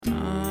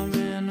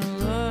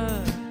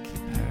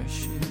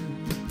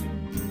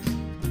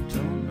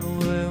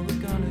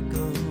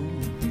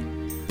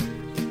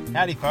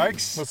Howdy,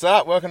 folks. What's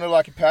up? Welcome to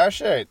Lucky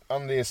Parachute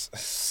on this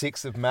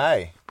 6th of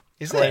May,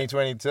 Is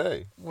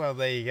 2022. Well,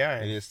 there you go.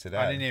 It is today.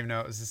 I didn't even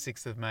know it was the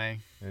 6th of May.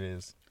 It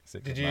is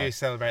 6th Did of you May.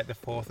 celebrate the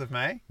 4th of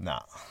May?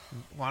 Nah,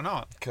 Why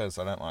not? because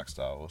I don't like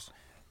Star Wars.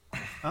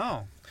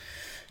 Oh.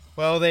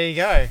 Well, there you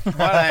go.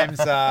 My name's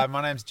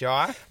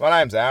Jai, My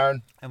name's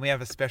Aaron. and we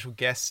have a special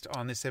guest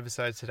on this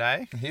episode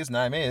today. His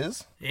name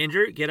is...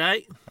 Andrew,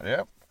 g'day.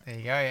 Yep. There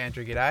you go,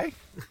 Andrew. G'day.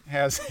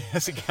 How's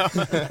it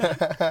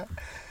going?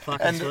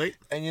 Fucking sweet.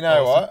 And you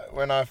know Awesome.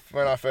 what?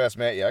 When I first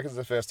met you, because it's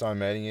the first time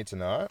meeting you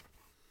tonight,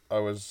 I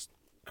was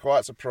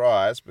quite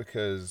surprised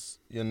because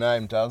your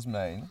name does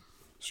mean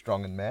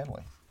strong and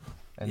manly.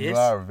 And you Yes.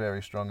 are a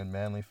very strong and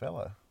manly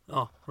fellow.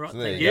 Oh, right. So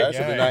there Thank you you.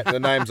 go. So the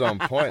name's on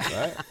point,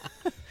 mate.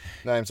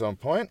 Name's on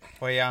point.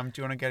 Well, do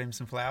you want to get him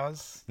some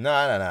flowers? No,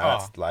 Oh.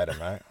 That's later,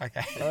 mate.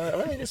 Okay. I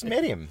only just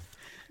met him.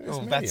 Well,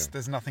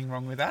 there's nothing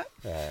wrong with that.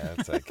 Yeah,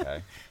 that's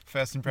okay.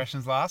 First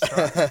impressions last,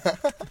 right?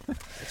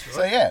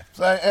 So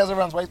how's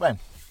everyone's week been?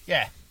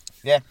 Yeah.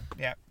 Yeah.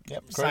 Yeah.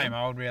 Yep. Same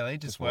old, really.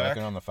 Just work.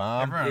 Working on the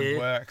farm. Everyone Yeah.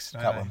 works,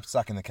 don't Couple they?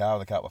 stuck in the car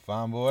with a couple of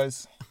farm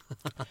boys.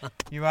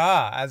 You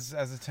are, as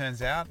it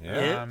turns out.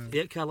 Yeah.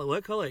 Carla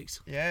work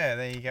colleagues. Yeah,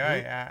 there you go.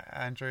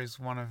 Andrew's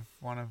one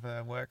of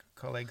the work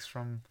colleagues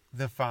from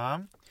the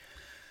farm,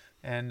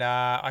 and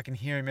I can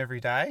hear him every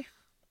day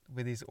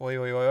with his oi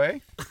oi oi,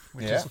 oi,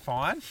 which Yeah. is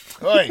fine.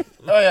 Oi,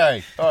 oi,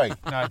 oi, oi.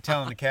 No,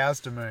 telling the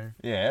cows to move.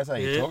 Yeah, that's how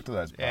you Yeah. talk to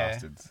those Yeah,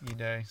 bastards. you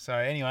do. So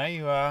anyway,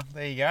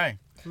 there you go.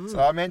 So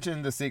I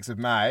mentioned the 6th of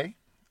May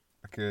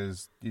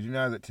because did you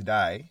know that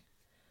today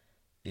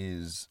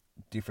is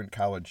different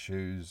coloured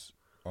shoes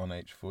on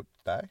each foot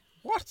day?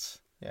 What?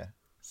 Yeah.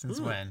 Since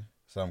when?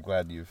 So I'm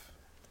glad you've...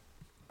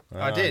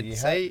 I did. You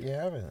See? you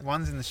haven't.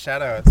 One's in the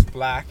shadow, it's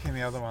black, and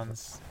the other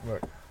one's...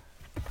 Look.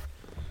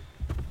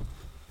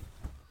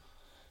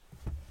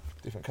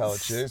 Different coloured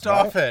shoes,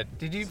 Stop mate. it.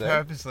 Did you See?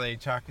 purposely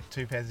chuck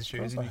 2 pairs of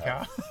shoes in course your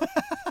I car?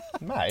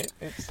 Mate,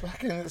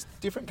 it's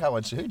different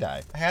coloured shoe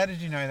day. How did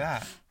you know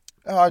that?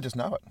 Oh, I just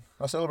know it.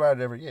 I celebrate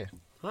it every year.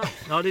 Oh,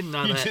 I didn't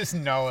know You that. just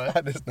know it.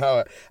 I just know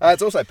it.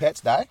 It's also Pets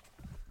Day.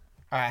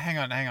 All right, hang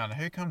on.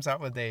 Who comes up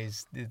with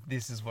these?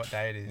 This is what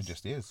day it It is.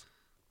 just is.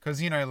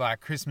 Because, like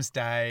Christmas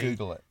Day,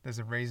 Google it. there's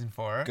a reason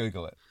for it.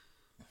 Google it.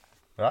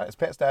 Right, it's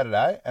Pets Day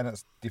today, and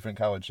it's different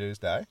coloured shoes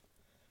day.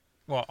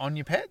 What, on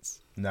your pets?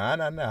 No,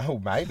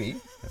 maybe.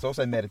 It's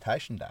also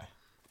Meditation Day.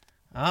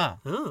 Ah,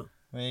 Oh,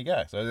 There you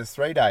go. So there's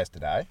 3 days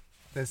today.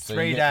 there's So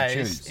 3 you get to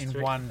days choose. in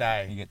Three. one You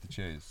day. get to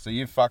choose. So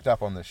you've fucked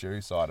up on the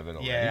shoe side of it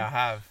already. Yeah, I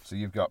have. So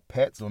you've got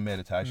Pets or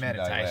Meditation, Day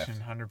Meditation,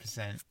 left.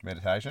 100%.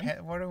 Meditation?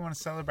 What do we want to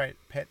celebrate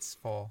pets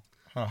for?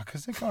 Oh,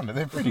 because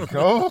they're pretty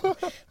cool.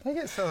 They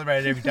get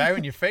celebrated every day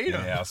when you feed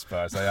them. Yeah, I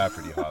suppose they are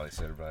pretty highly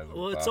celebrated.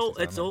 well,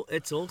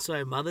 it's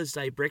also Mother's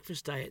Day,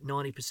 breakfast day at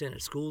 90%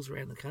 of schools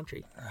around the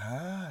country.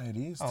 It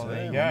is Oh, too.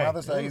 there you go.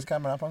 Mother's Day is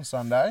coming up on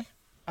Sunday.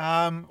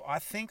 I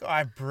think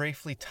I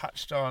briefly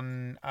touched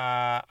on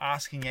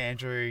asking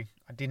Andrew.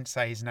 I didn't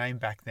say his name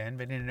back then,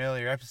 but in an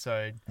earlier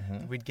episode,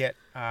 we'd get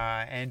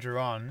Andrew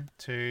on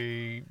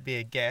to be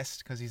a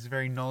guest because he's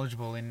very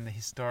knowledgeable in the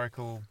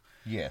historical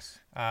Yes.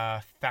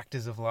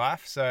 factors of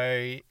life.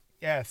 So,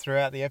 yeah,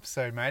 throughout the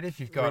episode, mate, if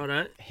you've got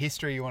Righto.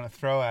 history you want to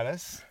throw at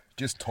us,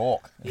 Just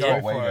talk. That's Go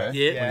what we for do.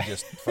 it. Yeah. We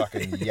just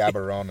fucking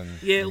yabber on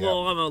and... Yeah,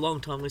 well, I'm a long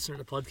time listener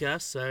to the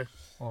podcast, so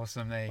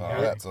awesome, there you Oh,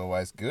 go. that's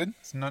always good.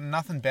 It's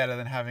nothing better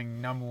than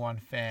having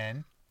 #1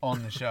 fan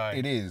on the show.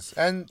 It is.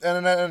 And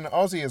an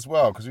Aussie as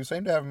well, because we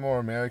seem to have more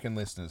American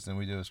listeners than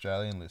we do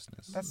Australian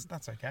listeners.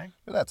 That's okay.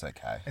 But that's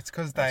okay. It's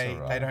because That's they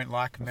all right. they don't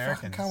like Fucking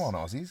Americans. come on,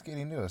 Aussies, get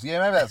into us. Yeah,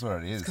 maybe that's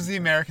what it is. Because the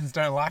Americans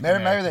don't like Maybe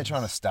Americans. they're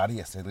trying to study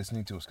us. They're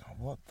listening to us going,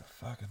 what the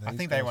fuck are these I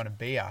think they guys? want to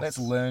be us. Let's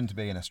learn to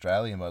be an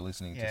Australian by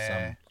listening to Yeah.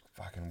 some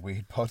fucking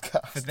weird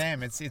podcast. For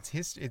them, it's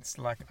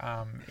like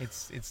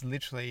it's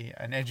literally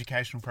an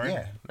educational program.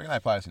 Yeah. Reckon they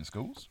play us in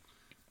schools?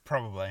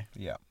 Probably.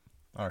 Yeah.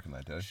 I reckon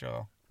they do.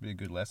 Sure. Be a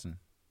good lesson.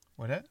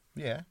 Would it?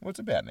 Yeah. Well, it's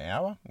about an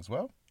hour as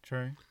well.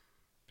 True.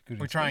 Good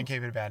We in try and schools.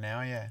 keep it about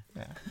now. Yeah.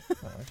 Yeah. Oh,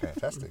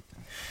 fantastic.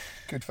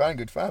 Good fun,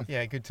 good fun.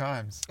 Yeah. Good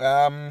times.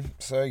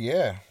 So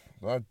yeah,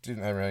 I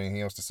didn't have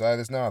anything else to say.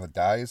 There's no other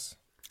days.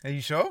 Are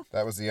you sure?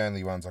 That was the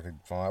only ones I could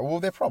find. Well,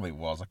 there probably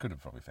was. I could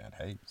have probably found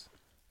heaps.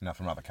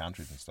 From other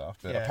countries and stuff.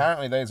 But Yeah.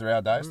 apparently these are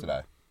our days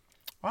today.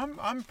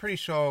 I'm pretty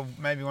sure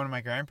maybe one of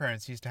my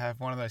grandparents used to have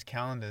one of those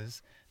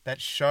calendars that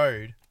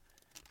showed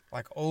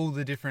like all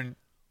the different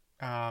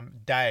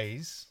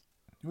days.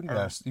 You wouldn't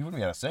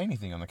be able to see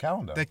anything on the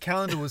calendar. The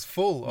calendar was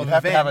full of You'd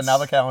have to have events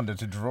another calendar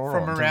to draw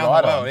from on, around to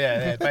write the world. on.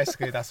 Yeah,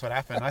 basically that's what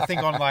happened. I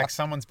think on like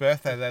someone's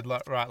birthday they'd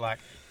write like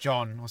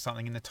John or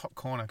something in the top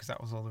corner because that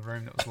was all the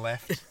room that was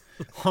left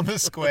on the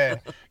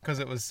square because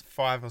it was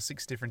 5 or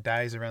 6 different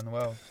days around the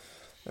world.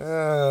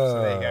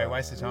 So there you go,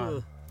 waste of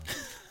time.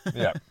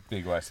 Yeah,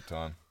 big waste of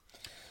time.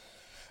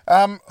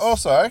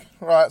 Also,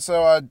 right,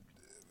 so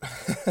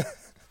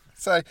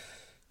so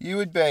you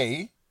would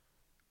be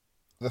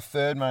the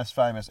third most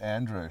famous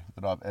Andrew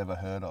that I've ever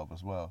heard of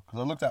as well. Because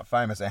I looked up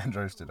famous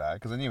Andrews today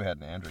because I knew we had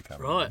an Andrew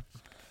coming. right.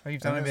 Well,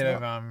 you've done a And bit there's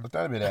of I've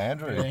done a bit of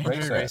Andrew Andrew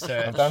research.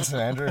 research. I've done some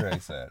Andrew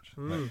research.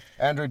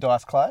 Andrew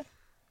Dice Clay.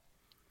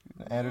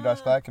 Andrew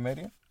Dice Clay,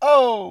 comedian.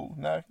 Oh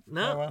no,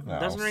 No, one?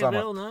 doesn't ring a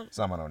bell, no.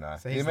 Someone will know.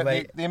 So he's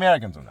The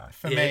Americans will know.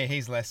 For Yeah. me,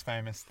 he's less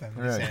famous than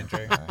this Really?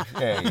 Andrew.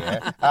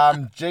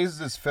 Yeah.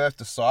 Jesus' first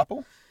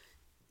disciple.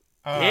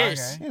 Oh,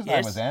 Yes. okay. His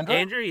name was Andrew.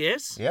 Andrew,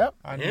 yes. Yep.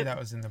 I knew Yeah. that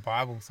was in the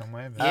Bible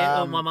somewhere. But... Yeah,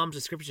 well, my mum's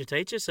a scripture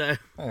teacher, so...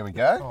 There we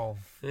go. Oh,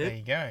 Yeah. there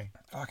you go.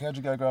 Fuck, how'd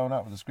you go growing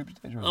up with a scripture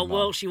teacher? Oh,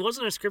 well, she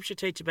wasn't a scripture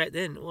teacher back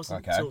then. It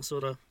wasn't Okay. until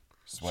sort of...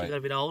 Sweet. She got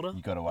a bit older.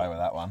 You got away with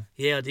that one.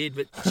 Yeah, I did,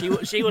 but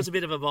she was a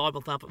bit of a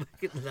Bible thumper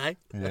back in the day.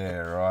 Yeah,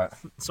 right.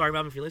 Sorry,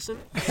 Mum, if you listen.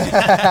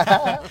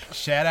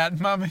 Shout out,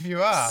 Mum, if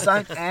you are.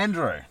 Saint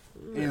Andrew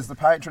is the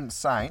patron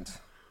saint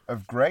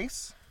of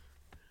Greece,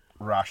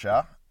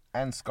 Russia,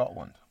 and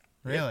Scotland.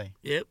 Really?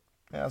 Yep.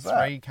 How's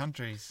that? 3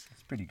 countries.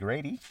 It's pretty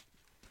greedy,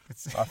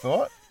 It's, I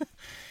thought.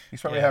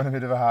 He's probably Yeah. having a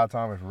bit of a hard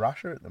time with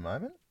Russia at the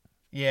moment.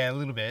 yeah, a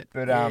little bit.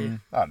 But, Yeah.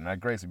 I don't know,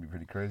 Greece would be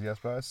pretty crazy, I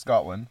suppose.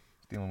 Scotland,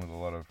 dealing with a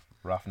lot of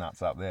rough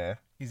nuts up there.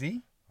 Is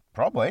he?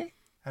 Probably.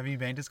 Have you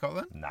been to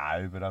Scotland?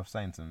 No, but I've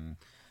seen some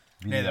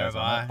videos Neither have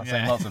on I, it. I've yeah.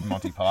 seen lots of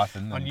Monty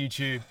Python. On and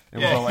YouTube.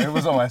 it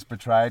was always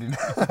portrayed in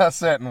a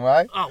certain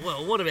way. Oh,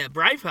 well, what about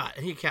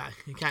Braveheart? You can't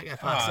go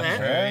past Oh, that.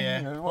 true.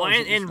 Yeah. What Well, was it,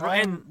 and- his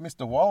name? and-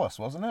 Mr. Wallace,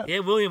 wasn't it? Yeah,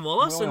 William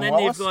Wallace, William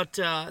and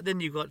Wallace.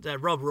 then you've got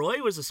Rob Roy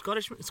was a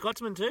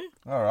Scotsman too.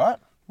 All right.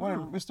 What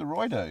did Mr.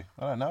 Roy do?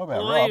 I don't know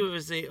about Well, Rob. he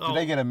was the. Did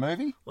he get a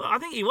movie? Well, I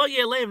think he was.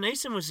 Yeah, Liam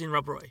Neeson was in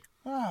Rob Roy.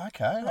 Oh,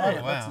 okay.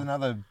 Yeah. That's Wow.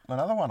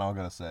 another one I've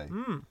got to see.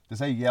 Does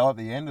he yell at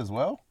the end as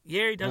well?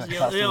 Yeah, he does. When it Yeah,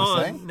 cuts to the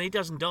oh, scene? and he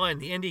doesn't die in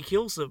the end. He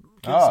kills the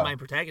Oh. main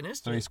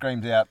protagonist. So he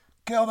screams out,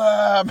 "Kill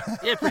them!"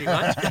 Yeah, pretty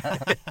much.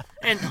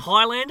 And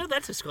Highlander,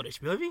 that's a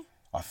Scottish movie.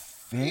 I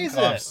think Is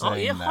I've it? seen Oh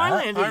yeah, that.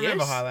 Highlander. I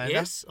remember yes, Highlander.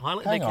 Yes,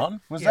 Highlander. Hang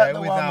on. Was Yeah, that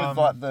the with, one with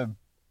like the...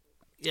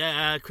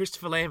 Yeah,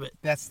 Christopher Lambert.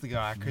 That's the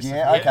guy, Christopher.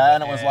 Yeah, okay,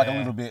 and it was like a Yeah.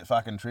 little bit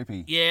fucking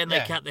trippy. Yeah, and they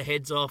Yeah. cut their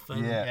heads off.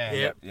 And, Yeah, Yeah.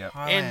 yep. And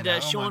Highlander, oh my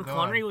Sean God.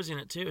 Connery was in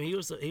it too. He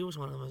was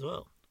one of them as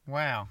well.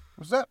 Wow.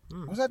 Was that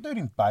dude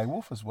in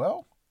Beowulf as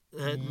well?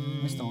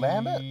 Mr.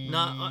 Lambert?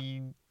 No,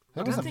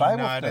 Who was the think- Beowulf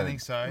No, I dude? don't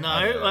think so. No,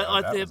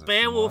 yeah, that the was a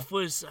Beowulf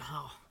was.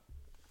 Oh,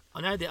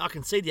 I know that I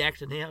can see the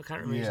actor now. I can't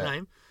remember his Yeah.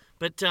 name,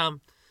 but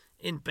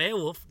in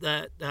Beowulf,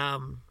 that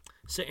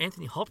Sir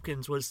Anthony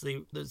Hopkins was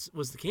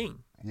the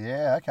king,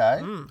 Yeah,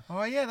 okay.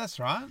 Oh, yeah, that's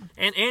right.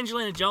 and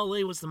Angelina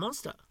Jolie was the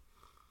monster.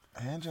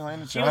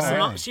 Angelina She was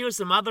Jolie. she was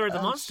the mother of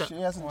the monster. She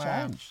hasn't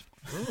Wow. changed.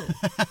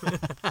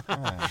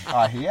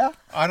 I hear.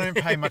 I don't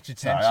pay much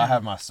attention Sorry, I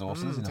have my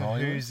sources in to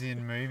Hollywood. who's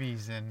in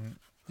movies and...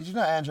 Did you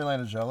know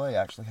Angelina Jolie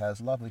actually has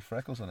lovely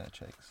freckles on her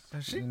cheeks?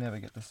 Does she? You never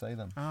get to see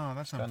them. Oh,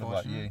 that's Kind of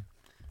unfortunate. like you.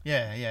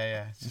 Yeah.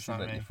 It's You just should like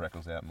let me. your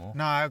freckles out more.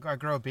 No, I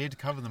grow a beard to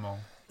cover them all.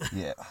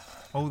 Yeah.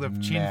 All the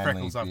chin Manly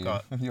freckles I've beard.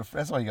 got.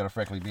 That's why you got a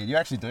freckly beard. You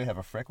actually do have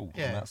a freckle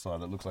Yeah. on that side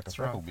that looks like a That's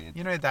freckle right. beard.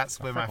 You know,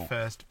 that's where my freckle.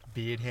 first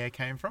beard hair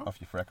came from.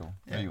 Off your freckle.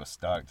 Yeah. Yeah. You were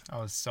stoked. I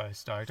was so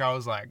stoked. I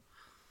was like,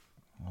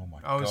 Oh my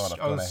I was, god, I've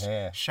I got was a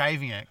hair.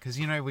 shaving it because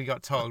you know we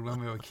got told when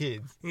we were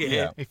kids.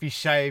 Yeah. If you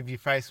shave your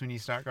face when you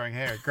start growing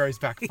hair, it grows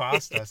back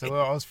faster. So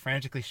I was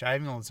frantically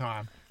shaving all the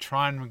time,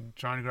 trying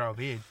to grow a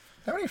beard.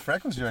 How many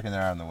freckles do you reckon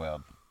there are in the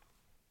world?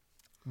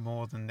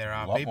 More than there A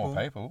are lot people.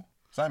 more people.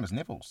 Same as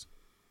nipples.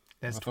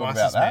 There's Ever thought twice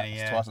about as that? many.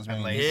 It's Yeah, twice as at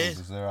many least. nipples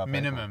as there are people.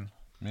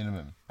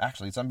 Minimum.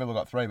 Actually, some people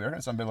got 3, but I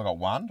reckon some people got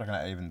 1. Do you reckon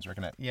that evens? Do you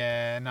reckon that?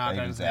 Yeah, no, That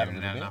that evens doesn't out a even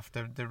little out bit?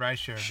 enough. The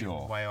ratio is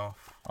Sure. way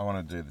off. I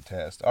want to do the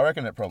test. I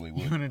reckon it probably You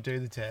would. want to do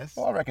the test?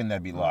 Well, I reckon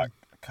there'd be like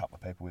a couple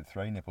of people with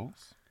 3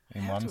 nipples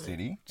in one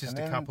city. Just and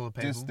a then couple of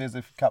people? There's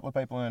a couple of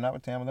people in another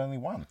town with only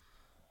 1. Do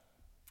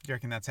you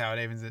reckon that's how it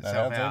evens That's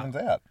itself how it out? evens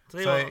out. Tell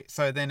you So, what,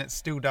 so then it's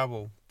still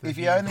double. If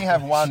you only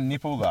have 1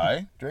 nipple though,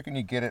 do you reckon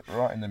you get it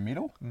right in the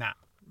middle? Nah.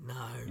 no.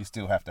 You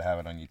still have to have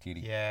it on your titty.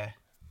 Yeah.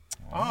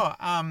 Oh,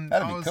 That'd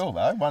I be was, cool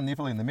though. 1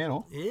 nipple in the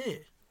middle. Yeah.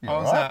 You're I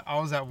was right. at I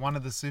was at one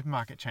of the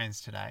supermarket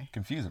chains today,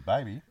 Confuse a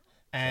baby.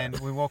 and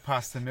we walked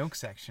past the milk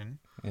section,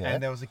 Yeah.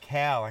 and there was a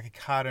cow, like a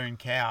cartoon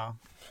cow,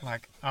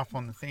 like up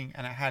on the thing,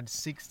 and it had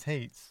 6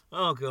 teats.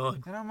 Oh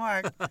god. And I'm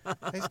like,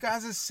 these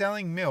guys are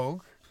selling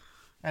milk,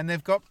 and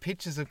they've got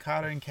pictures of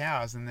cartoon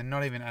cows, and they're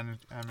not even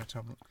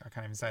anatomical. I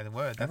can't even say the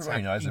word. That's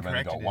Everybody how knows they've only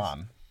incorrect got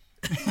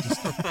it is.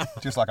 1.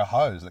 just like a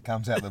hose that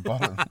comes out the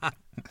bottom.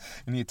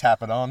 And you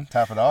tap it on,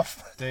 tap it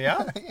off. Do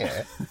ya?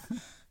 Yeah.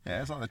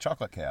 Yeah, it's like the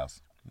chocolate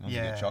cows. The ones you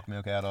Yeah. get choc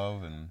milk out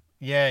of and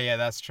Yeah,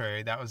 that's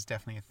true. That was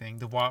definitely a thing.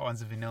 The white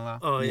ones are vanilla.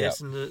 Oh Yeah.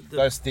 yes, and the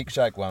those thick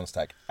shake ones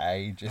take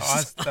ages.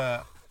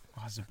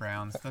 Isa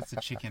Browns. That's a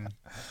chicken.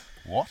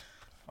 What?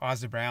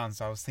 Isa Browns.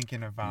 I was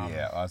thinking of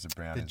Yeah, Isa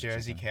Brown. the is a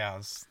Jersey chicken.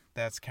 cows.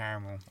 That's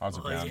caramel. Isa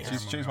Oh, Brown. yeah.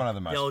 She's one of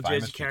the most old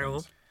famous Jersey caramel.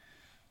 chickens.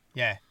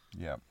 Yeah.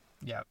 Yeah.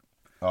 Yep.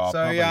 Oh, So,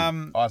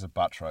 probably Isa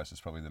Buttrose is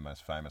probably the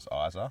most famous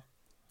Isa.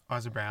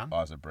 Isa Brown.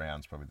 Isa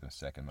Brown's probably the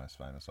second most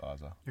famous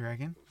Isa. You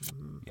reckon?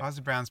 Yep.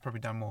 Isa Brown's probably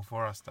done more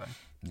for us though.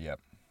 Yep.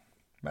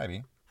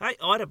 Maybe. Hey,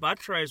 Ida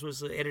Buttrose was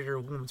the editor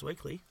of Women's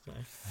Weekly. So.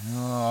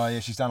 Oh, yeah,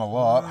 she's done a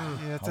lot.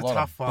 Yeah, it's a a lot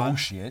tough of one.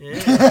 bullshit.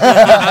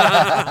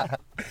 Yeah.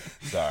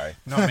 Sorry.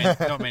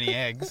 Not many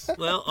eggs.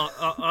 Well,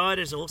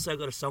 Ida's also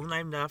got a song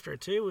named after her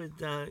too,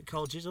 with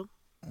Cole Chisel.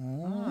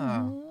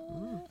 Oh.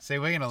 See,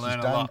 we're going to learn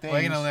a done lot. We're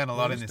going to things. learn a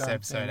lot in She's this done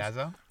episode, things.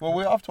 Azza.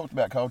 Well, I've talked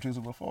about Cole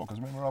Chisel before, because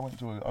remember I went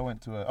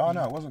to a. Oh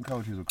no, it wasn't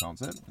Cole Chisel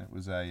concert. It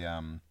was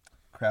a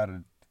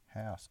Crowded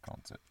House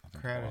concert. I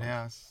think it Crowded was.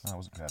 House. No, it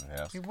wasn't Crowded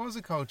House. It was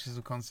a Cold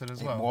Chisel concert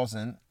as It well.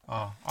 wasn't.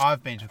 Oh,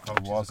 I've been to a Cold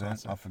It Chisel wasn't.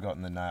 concert. I've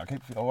forgotten the name. I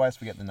always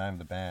forget the name of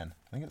the band.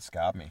 I think it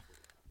scarred me.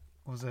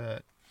 Was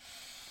it?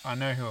 I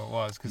know who it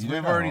was because You do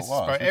we've know who already it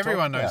was. spoke. We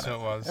Everyone talked knows about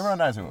who it was. Everyone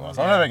knows who it was.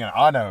 Yeah.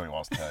 I know who it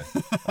was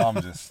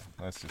too.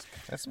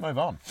 Let's move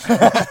on.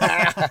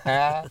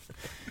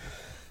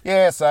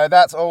 Yeah, so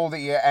that's all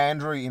the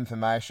Andrew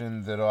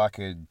information that I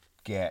could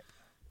get.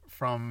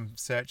 From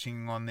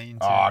searching on the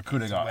internet. Oh, I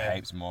could have got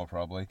heaps more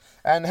probably.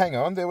 And hang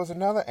on, there was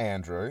another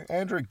Andrew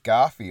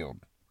Garfield.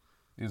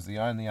 He was the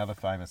only other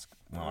famous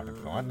one I could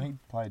find. He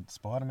played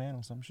Spider-Man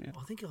or some shit.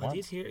 I think I once.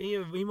 did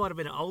hear. He might have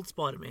been an old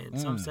Spider-Man at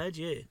some stage,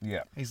 yeah.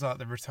 Yeah. He's like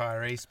the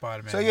retiree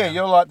Spider-Man. So yeah, now.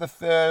 you're like the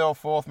third or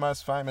fourth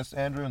most famous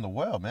Andrew in the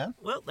world, man.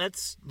 Well,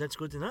 that's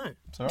good to know.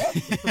 It's all right.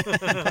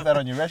 Put that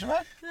on your resume.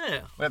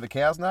 Yeah. Let the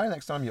cows know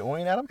next time you're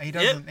oiling at them. He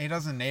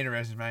doesn't need a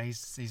resume.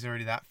 He's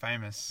already that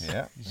famous.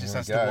 Yeah, He just there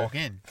has we to go. walk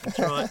in. That's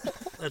right.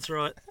 That's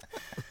right.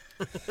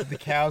 The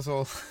cows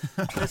all.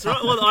 That's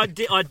right. Well, I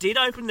did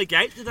open the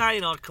gate today,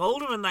 and I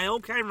called them, and they all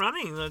came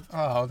running.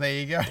 Oh, there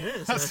you go.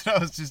 Yeah, That's what I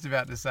was just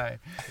about to say.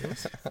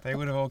 Yes. They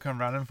would have all come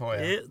running for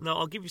you. Yeah. No,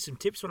 I'll give you some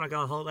tips when I go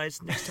on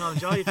holidays next time,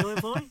 Joe. You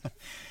feeling for me?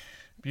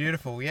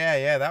 Beautiful.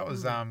 Yeah. That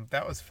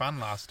was fun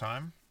last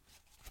time.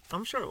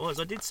 I'm sure it was.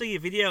 I did see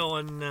your video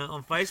on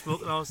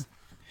Facebook, and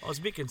I was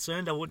a bit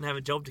concerned I wouldn't have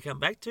a job to come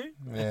back to.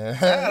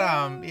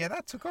 Yeah.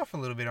 That took off a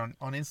little bit on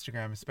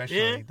Instagram, especially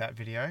Yeah. that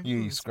video.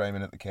 You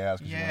screaming at the cows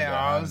because you want to go Yeah,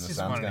 home I and was the just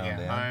sun's wanting to going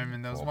get down. home,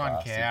 and there was Poor one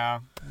bastard.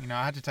 cow.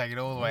 I had to take it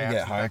all the way You out get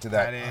to home the to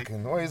back that paddock.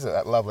 fucking, what is it,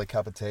 that lovely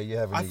cup of tea you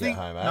have when I you think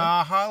get home, eh?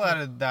 I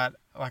highlighted that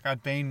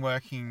I'd been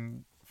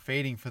working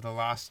feeding for the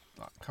last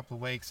couple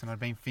of weeks, and I'd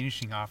been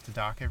finishing after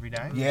dark every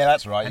day. Yeah,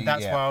 that's right. And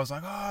that's why I was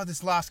like, oh,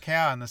 this last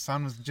cow, and the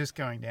sun was just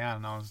going down,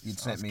 and I was. You'd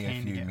I sent was me a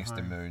keen to few get Mr.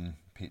 home. Moon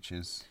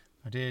pictures.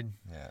 I did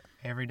Yeah.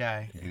 every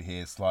day. You could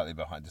hear slightly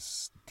behind,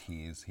 just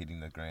tears hitting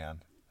the ground.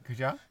 Could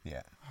you?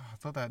 Yeah. Oh, I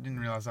thought that. I didn't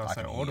realise that was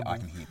so audible. I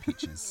can hear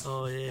pictures.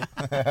 Oh yeah.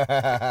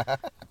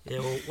 Yeah.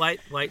 Well,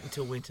 wait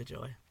until winter,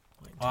 Joy.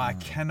 Oh, I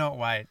cannot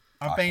wait.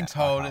 I've I been can't- I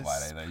told can't wait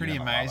it's either. pretty You're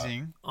gonna love it.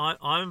 amazing.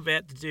 I'm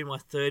about to do my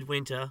third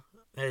winter,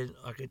 and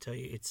I can tell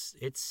you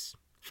it's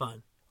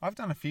fun. I've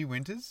done a few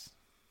winters.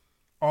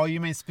 Oh,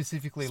 you mean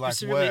specifically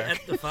Specifically like work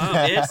at the farm.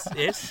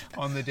 Yes.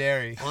 on the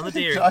dairy? On the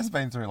dairy. Joe's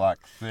been through like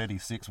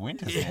 36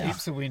 winters Yeah. now.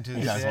 Heaps of winters.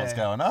 He knows yeah. what's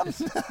going on.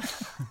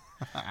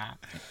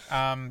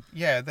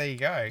 Yeah, there you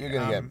go. You're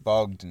going to get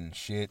bogged and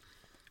shit.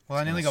 Well,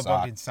 I nearly gonna got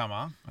bogged suck. in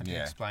summer. I did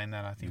Yeah. explain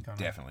that, I You're think, on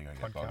definitely going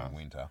to get bogged podcast. in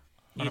winter.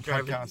 On a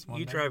podcast one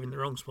You day. drove in the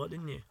wrong spot,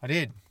 didn't you? I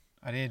did.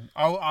 I mean,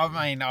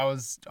 I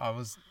was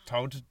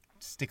told to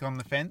stick on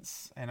the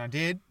fence, and I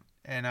did,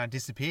 and I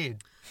disappeared.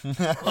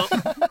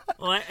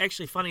 Well,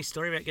 actually, funny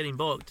story about getting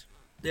bogged.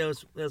 There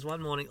was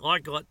one morning I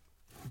got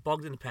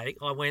bogged in the paddock.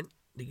 I went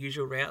the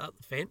usual route up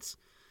the fence.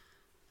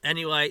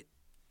 Anyway,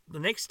 the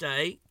next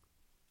day,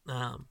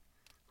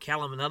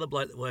 Callum, another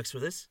bloke that works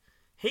with us,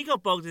 he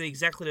got bogged in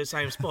exactly the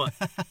same spot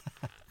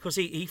because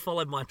he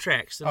followed my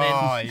tracks. And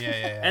then,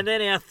 Yeah. And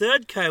then our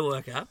third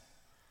co-worker,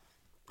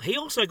 he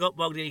also got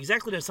bogged in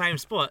exactly the same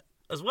spot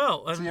as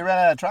well. And So you ran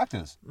out of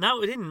tractors? no,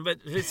 we didn't, but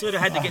we sort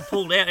of had to get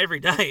pulled out every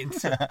day. And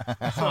so,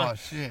 Oh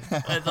shit!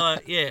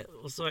 and, it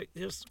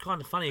was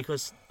kind of funny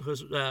because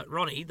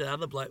Ronnie, the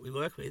other bloke we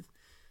work with,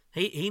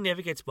 he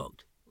never gets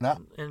bogged. No.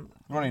 And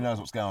Ronnie knows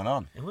what's going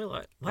on. we're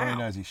like, Ronnie wow.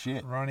 knows his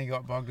shit. Ronnie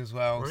got bogged as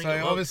well. Ronnie So got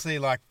bogged. obviously,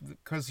 like,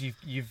 because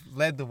you've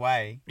led the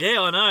way, Yeah,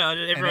 I know. and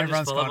Everyone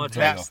just everyone's followed my gone.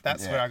 tracks.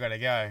 That's Yeah. where I got to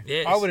go.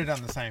 Yes. I would have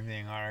done the same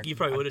thing. I reckon. You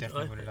probably I would've,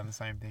 definitely I- would have done the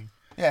same thing.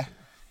 Yeah.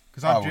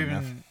 Because I I've wouldn't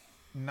driven.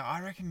 No,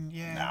 I reckon.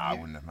 Yeah. No, I yeah.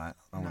 wouldn't have, mate.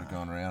 I would have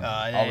gone around. Oh,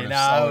 I yeah, would have, no, I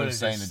I would have would've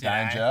seen just, the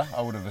danger.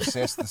 I would have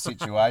assessed the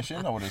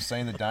situation. I would have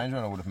seen the danger,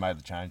 and I would have made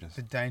the changes.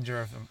 The danger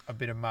of a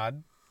bit of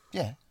mud.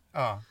 Yeah.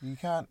 Oh, You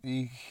can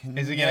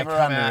Is it gonna never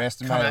come out-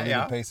 underestimate come a at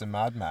little ya? piece of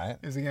mud, mate.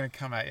 is it going to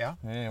come at you? Yeah,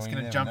 It's well, you going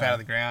to never jump know. out of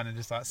the ground and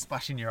just like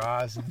splash in your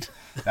eyes. And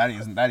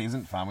That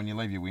isn't fun when you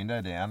leave your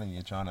window down and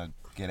you're trying to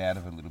get out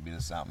of a little bit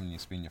of something. You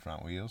spin your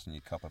front wheels and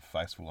you cop a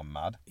face full of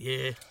mud.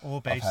 Yeah. or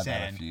I've beach had that a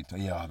sand. few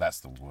times. Yeah,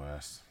 that's the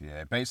worst.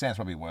 Yeah, beach sand's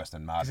probably worse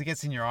than mud. Because it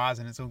gets in your eyes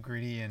and it's all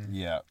gritty and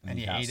Yeah, and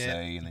you you can't eat see,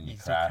 it. and then you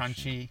it's crash. all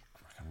crunchy.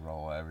 And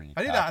roll over. And your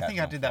I did car that. I think catches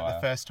I on did that the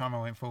fire. first time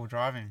I went full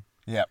driving.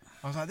 Yep,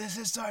 I was like, this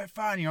is so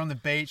fun. You're on the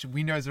beach,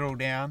 windows are all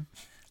down,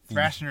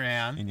 thrashing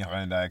around. in your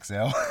Hyundai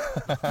Excel.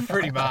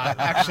 Pretty much.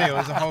 Actually, it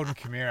was a Holden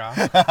Camira.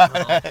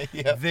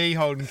 Yeah. The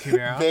Holden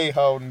Camira. The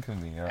Holden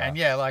Camira. And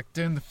yeah, like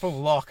doing the full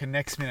lock, and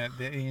next minute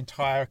the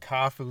entire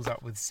car fills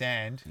up with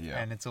sand, Yeah.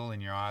 and it's all in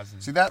your eyes.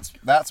 And See,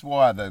 that's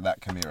why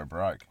that Camira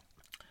broke,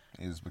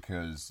 is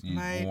because you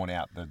Mate. worn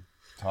out the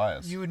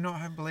tyres. You would not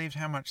have believed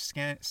how much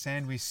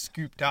sand we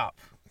scooped up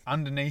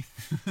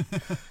underneath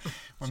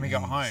when we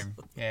got home.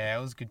 Yeah,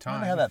 it was a good I time.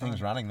 don't know how that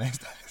thing's running these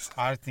days.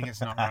 I think it's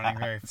not running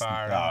very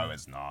far at all. No,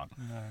 it's not.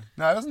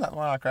 No, wasn't that the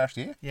one I crashed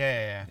here?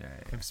 Yeah.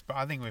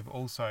 I think we've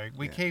also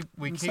we keep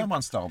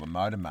Someone stole the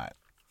motor, mate.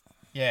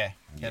 Yeah,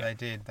 they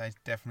did. They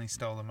definitely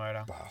stole the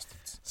motor.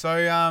 Bastards.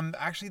 So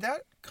actually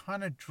that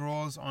kind of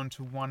draws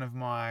onto one of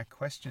my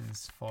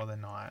questions for the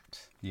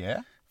night.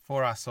 Yeah.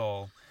 For us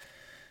all.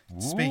 Ooh,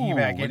 Speaking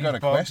about getting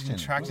bogged in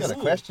tractors. We got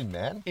a question,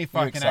 man. If You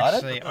I can excited?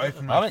 actually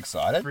open my I'm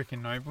excited.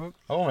 freaking notebook.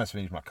 I almost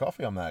finished my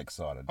coffee. I'm that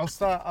excited. I'll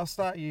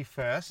start you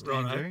first,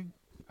 Andrew.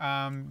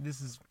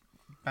 This is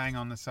bang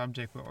on the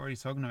subject we're already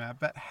talking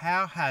about. But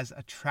how has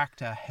a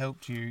tractor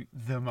helped you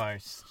the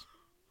most?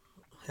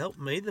 Helped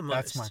me the most?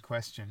 That's my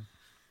question.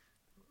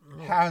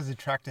 Oh. How has a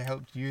tractor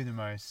helped you the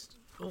most?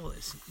 Oh,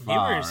 there's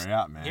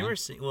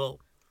numerous things. Well,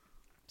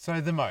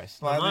 so the most.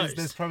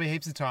 There's probably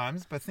heaps of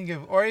times, but think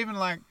of, or even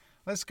like,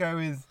 let's go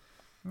with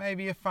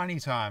maybe a funny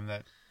time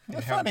that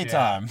it helped funny you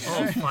time.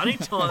 Oh, funny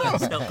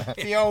time.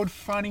 The old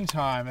funny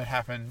time it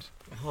happened.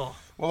 Oh,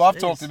 well, I've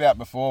talked about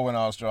before when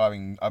I was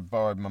driving, I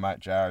borrowed my mate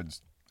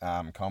Jared's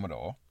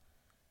Commodore,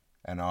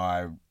 and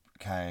I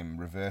came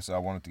reverse. I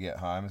wanted to get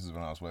home. This is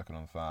when I was working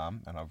on the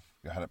farm, and I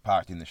had it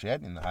parked in the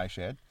shed, in the hay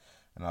shed,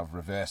 and I've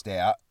reversed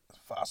out as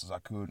fast as I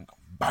could, and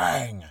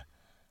bang!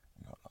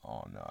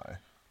 Oh no.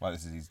 Well,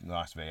 this is his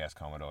nice VS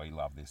Commodore. He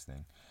loved this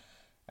thing.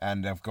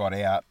 And I've got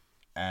out,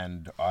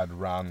 and I'd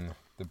run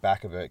the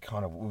back of it, it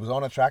was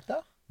on a tractor.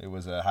 It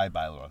was a hay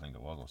baler, I think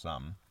it was, or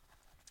something.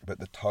 But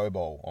the toe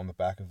ball on the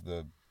back of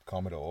the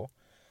Commodore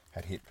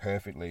had hit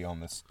perfectly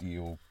on the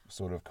steel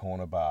sort of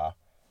corner bar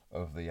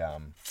of the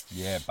baler.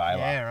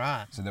 Yeah,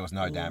 right. So there was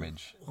no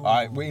damage.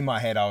 Ooh. In my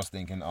head I was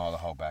thinking, the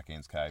whole back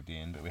end's caved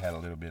in, but we had a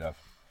little bit of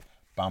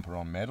bumper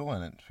on metal,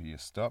 and it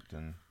just stopped,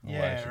 and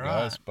away she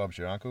goes. Bob's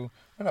your uncle.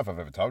 I don't know if I've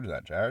ever told you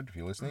that, Jared, if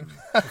you're listening.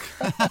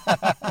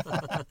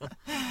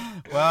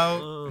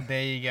 Well,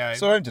 there you go.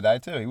 Saw him today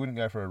too. He wouldn't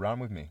go for a run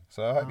with me.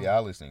 So I hope you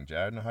are listening,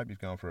 Jared, and I hope you've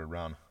gone for a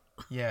run.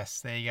 Yes,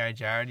 there you go,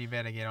 Jared. You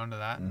better get onto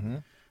that. Mm-hmm.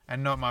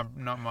 And not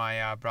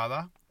my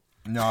brother.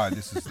 No,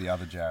 this is the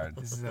other Jared.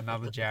 This is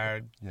another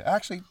Jared. Yeah,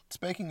 actually,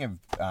 speaking of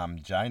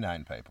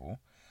J-name people,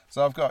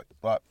 so I've got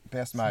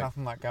best mate.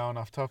 Nothing like going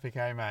off topic,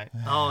 eh, mate?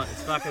 Oh,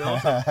 it's fucking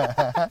awesome.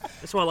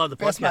 That's why I love the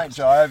podcast. Best mate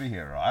Jai over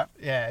here, right?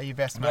 Yeah, your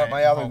best mate. Got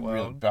my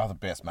other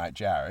best mate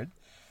Jared,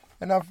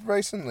 and I've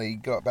recently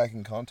got back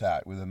in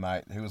contact with a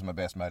mate who was my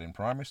best mate in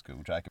primary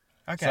school, Jacob.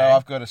 Okay. So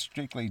I've got a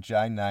strictly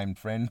J-named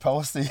friend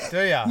policy.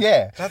 Do ya?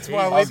 Yeah. That's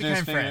why we I've became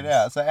just figured friends. it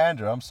out. So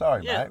Andrew, I'm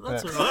sorry, Yeah, mate.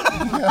 that's all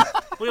right.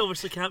 We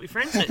obviously can't be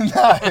friends then.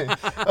 No.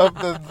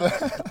 Do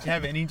you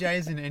have any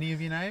J's in any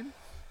of your name?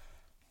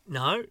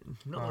 No,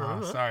 not that I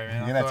remember. Sorry, man.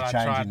 You're going to have to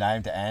change your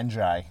name to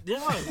Andre. Yeah,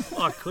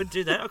 I could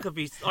do that. I could.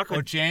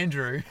 Or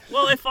Jandrew.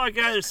 Well, if I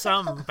go to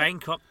some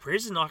Bangkok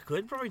prison, I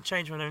could probably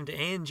change my name to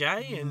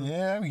Anjay. And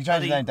yeah, we can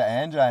change your name to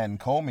Andre and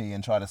call me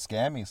and try to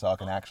scam me so I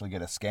can actually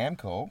get a scam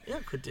call. Yeah, I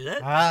could do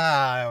that.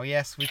 Ah,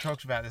 yes, we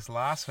talked about this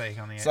last week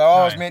on the. So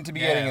I was meant to be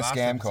getting a last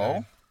scam episode.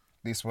 call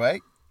this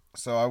week.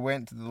 So I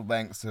went to the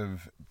lengths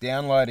of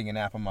downloading an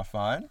app on my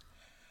phone,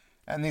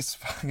 and this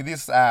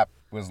app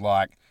was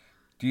like,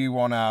 do you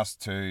want us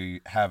to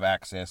have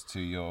access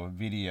to your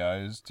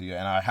videos?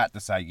 And I had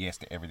to say yes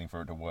to everything for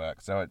it to work.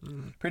 So it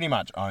pretty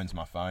much owns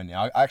my phone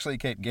now. I actually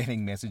keep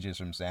getting messages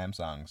from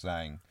Samsung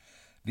saying,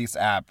 this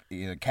app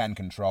can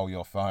control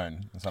your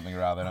phone or something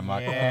or other. And I'm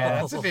like,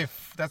 yeah, that's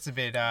a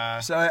bit.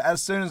 So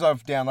as soon as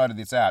I've downloaded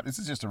this app, this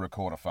is just to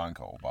record a phone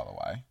call, by the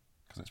way,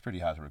 because it's pretty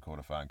hard to record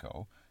a phone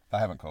call. They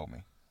haven't called me.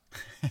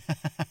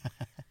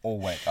 All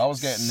week. I was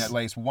getting at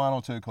least 1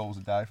 or 2 calls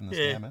a day from the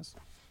scammers.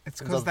 It's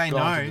because they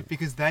know,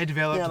 because they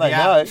developed Now the they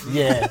app. know.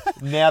 Yeah.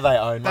 Now they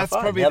own my That's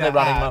phone. probably Now the they're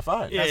running app. my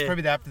phone. Yeah. That's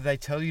probably the app that they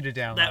tell you to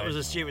download. That was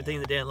a stupid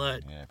thing to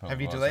download. Yeah, probably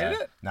Have you was,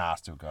 deleted it? Nah, I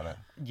still got it.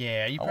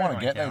 Yeah, you I probably want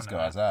to get these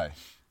download guys, it.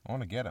 I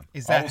want to get them.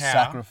 Is I that will how?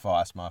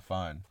 sacrifice my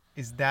phone.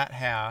 Is that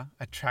how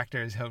a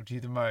tractor has helped you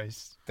the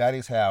most? That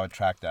is how a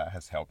tractor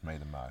has helped me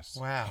the most.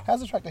 Wow.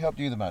 How's a tractor helped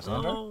you the most,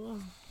 Andrew? Oh,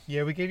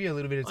 Yeah, we give you a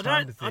little bit of I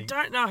time to don't. I think.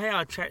 don't know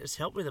how a tractor's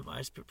helped me the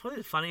most, but probably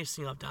the funniest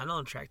thing I've done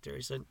on a tractor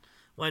is that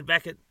when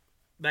back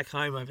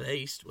home over the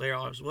east where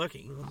I was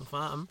working on the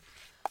farm,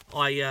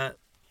 I'd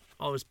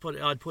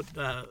put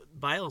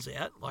bales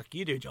out like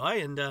you do, Jai,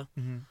 and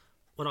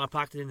when I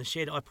parked it in the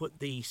shed, I put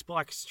the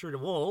spikes through the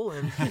wall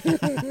and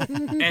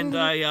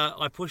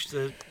I pushed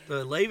the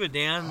lever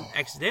down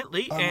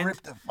accidentally I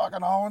ripped a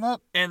fucking hole in it.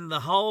 and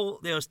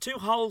there was 2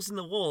 holes in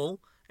the wall,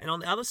 and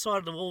on the other side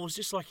of the wall was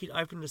just like you'd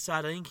opened a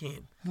sardine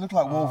can. It looked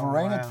like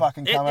Wolverine had wow.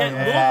 fucking come It- over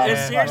it the farm was,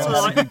 and seriously, fucking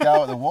like- had a good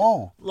go at the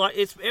wall. Like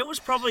it was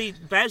probably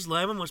Baz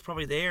Luhrmann was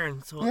probably there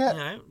and thought,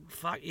 Yeah.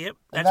 fuck, yep,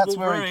 And that's that's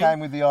where Wolverine. he came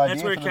with the idea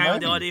That's where for he the came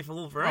with the movie. idea for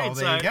Wolverine. Oh,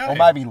 there you so go. Or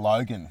maybe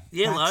Logan.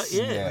 yeah, That's-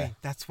 Yeah.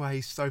 That's why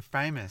he's so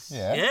famous.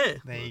 Yeah. yeah.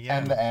 There you go.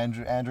 And the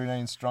Andrew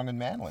Nean's strong and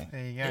manly.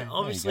 There you go. Yeah,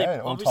 obviously, there you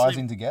go. It all obviously, ties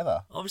in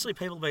together. obviously,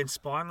 people have been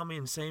spying on me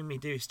and seeing me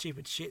do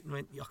stupid shit, and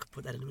went, I could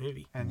put that in a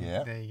movie. And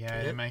Yeah. there you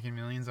go. They're making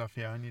millions off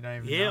you, and you don't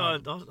even Yeah, know.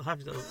 I'll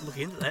have to look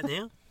into that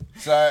now.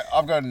 So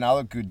I've got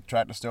another good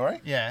tractor story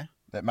Yeah.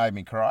 that made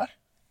me cry.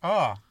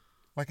 Oh,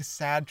 like a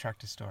sad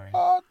tractor story.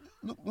 Oh,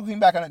 looking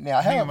back on it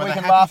now, Hang hang on, on, were we they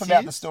can happy laugh about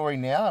the tears? story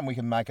now, and we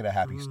can make it a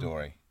happy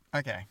story.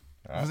 Okay.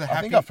 Right? Was it I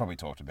think happy- I've probably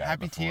talked about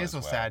happy it before tears as or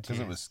well, sad because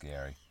it tears? was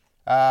scary.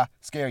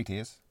 Scary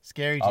tears.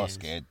 Scary I tears. was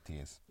scared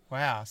tears.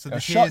 Wow. So I the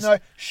was tears.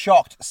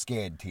 shocked,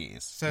 scared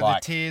tears. So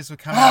like, the tears were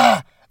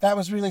coming. that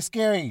was really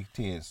scary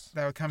tears.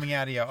 They were coming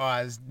out of your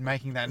eyes,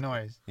 making that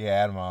noise.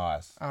 Yeah, out of my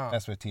eyes. Oh.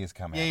 That's where tears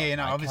come Yeah, out. yeah, of, no,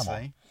 mate. Come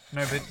obviously.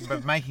 No,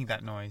 but making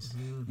that noise.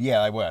 on.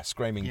 Yeah, they were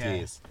screaming Yeah.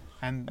 tears.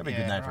 And That'd be a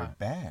yeah, good name for a right.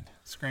 band.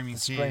 Screaming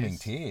tears. Screaming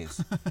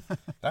tears.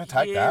 Don't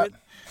take Yeah,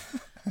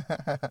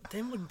 that.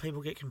 Then wouldn't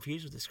people get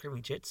confused with the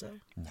Screaming Jets, though?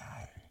 No.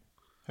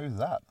 Who's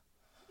that?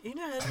 You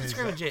know, the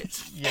Screaming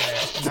Jets. Yeah,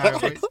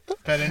 no,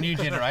 but a new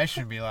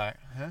generation would be like,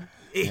 huh?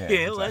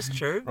 Yeah, well, that's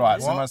true. Right,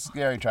 so What? my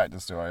scary tractor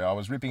story. I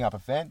was ripping up a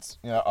fence,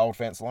 old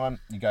fence line.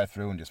 You go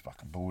through and just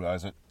fucking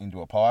bulldoze it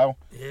into a pile,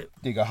 Yeah.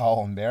 dig a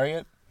hole and bury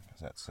it. 'Cause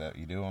that's what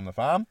you do on the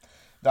farm.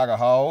 Dug a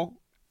hole.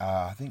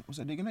 I think, was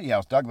I digging it? Yeah, I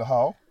was dug the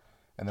hole.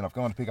 And then I've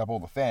gone to pick up all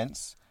the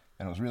fence.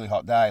 And it was a really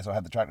hot day, so I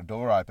had the tractor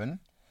door open.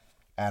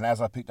 And as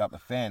I picked up the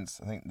fence,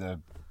 I think the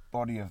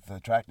body of the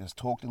tractor's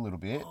torqued a little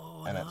bit.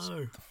 and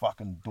no. the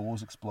fucking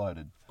doors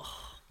exploded.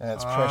 And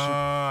it's Oh,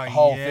 pressure. The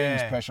whole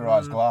thing's yeah.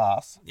 pressurized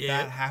glass. Yeah.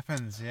 That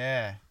happens,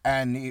 yeah.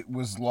 And it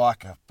was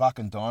like a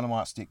fucking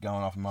dynamite stick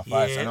going off in my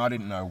face, Yeah. and I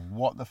didn't know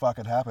what the fuck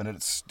had happened.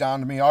 It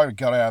stunned me. I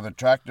got out of the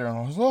tractor and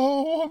I was,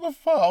 oh, what the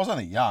fuck? I was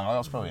only young. I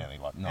was probably only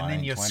like 19, And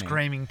then your 20.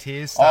 screaming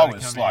tears I started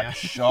was coming like out.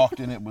 shocked,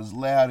 and it was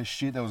loud as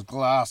shit. There was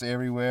glass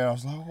everywhere. I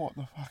was like, what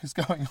the fuck is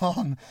going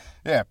on?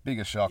 Yeah,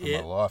 biggest shock Yeah.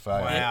 of my life, Wow.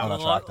 on a Well,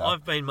 tractor.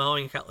 I've been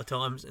mowing a couple of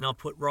times, and I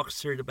put rocks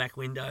through the back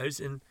windows,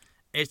 and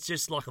it's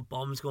just like a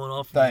bomb's going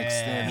off. Thanks,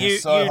 Yeah. Stan. You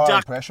It's so high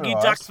duck pressurized. you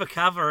duck for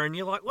cover, and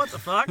you're like, what the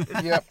fuck?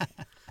 Yep.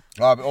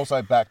 I've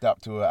also backed up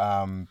to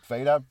a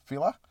feeder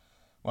filler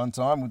one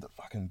time with the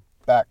fucking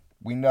back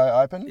window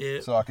open Yeah.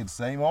 so I could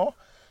see more.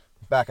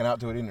 Backing up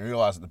to it, didn't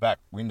realise that the back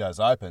window's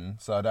open,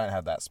 so I don't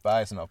have that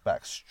space, and I've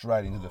backed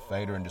straight into the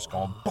feeder and just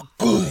gone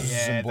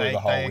Yeah, and blew they the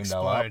whole window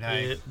explode, up.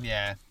 hey? Yeah.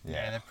 Yeah. Yeah.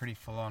 Yeah, they're pretty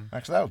full on.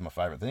 Actually, that was my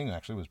favourite thing,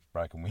 was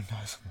breaking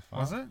windows. on the farm.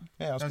 Was it?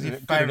 Yeah, I was That was good, your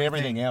good at favourite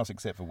everything thing? else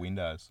except for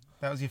windows.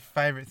 That was your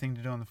favourite thing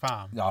to do on the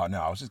farm? No,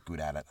 I was just good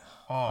at it.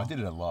 Oh, I did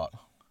it a lot.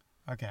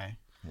 okay.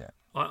 Yeah.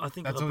 I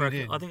think That's I've all you broken.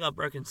 did? I think I've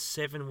broken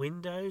 7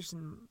 windows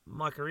in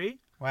my career.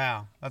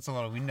 Wow, that's a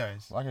lot of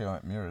windows. Lucky I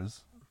weren't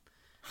mirrors.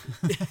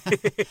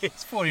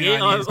 It's 49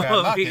 Yeah, years bad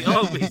luck, isn't it?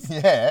 I'll be,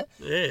 Yeah.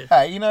 yeah.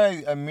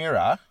 Hey, a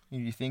mirror, if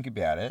you think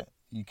about it,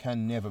 you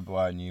can never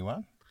buy a new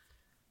one.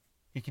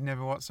 You can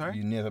never what, sorry?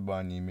 You never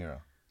buy a new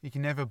mirror. You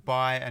can never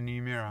buy a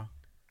new mirror.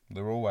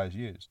 They're always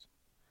used.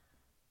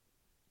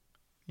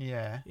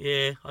 Yeah.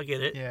 Yeah, I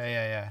get it.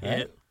 Yeah.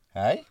 Yeah.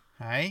 Hey?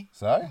 Hey?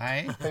 So?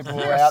 Hey? People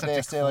You're who are out such there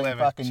a selling clever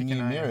fucking chicken new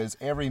owner. mirrors.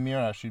 Every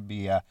mirror should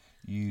be a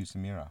used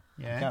mirror.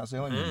 Yeah. You can't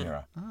sell a new Yeah.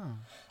 mirror. Oh.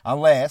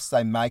 Unless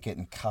they make it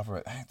and cover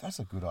it. Hey, that's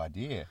a good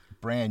idea.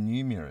 Brand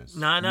new mirrors.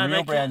 No, Real they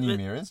brand can't- new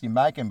mirrors. You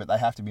make them, but they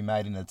have to be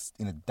made in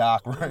a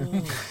dark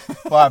room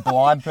by a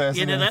blind person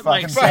Yeah, no, in a that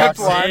fucking makes By a sense.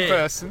 dark blind Yeah.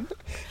 person.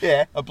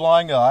 Yeah, a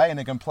blind guy in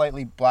a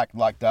completely black,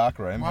 dark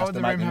room Why has would to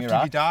the make room the have mirror,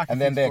 to be dark and if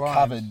then he's they're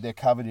blind?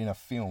 covered in a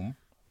film,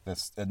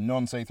 that's a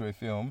non-see-through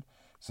film.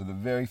 So the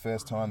very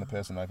first time the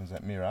person opens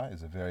that mirror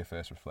is the very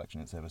first reflection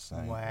it's ever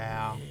seen.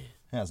 Wow.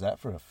 How's that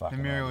for a fucking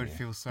The mirror would idea?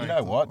 feel so You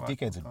know what? like-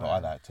 Dickheads would buy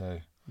like- that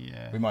too.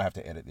 Yeah. We might have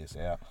to edit this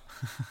out.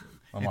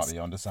 I might It's be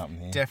onto something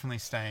here. Definitely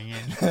staying in.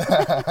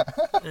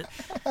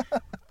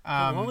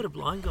 Why would a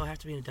blind guy have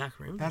to be in a dark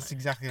room? That's though?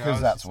 exactly what I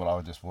Because was that's what I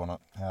would just want it.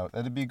 How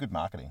it'd be good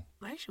marketing.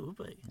 Actually, would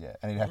be. Yeah,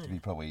 and he'd have to be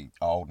probably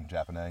old and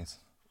Japanese.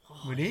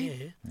 Oh, Would he?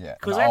 Yeah. Yeah,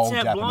 'Cause an that's old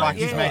how Japanese blind- like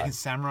he's yeah. guy. making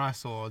samurai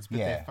swords, but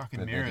Yeah, they're fucking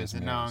but they're mirrors just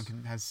that no one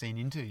mirrors. has seen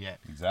into yet.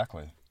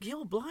 Exactly. Yeah,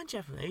 well, blind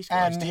Japanese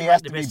guys And do he make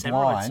has the to be best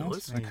samurai blind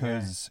swords. There you go.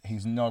 because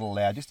he's not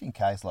allowed, just in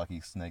case like he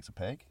sneaks a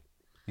peek,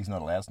 he's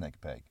not allowed to sneak a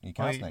peek. He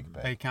can't Well, sneak a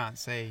peek. They can't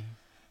see.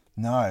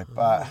 No,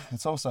 but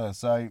it's also,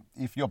 so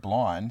if you're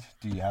blind,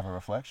 do you have a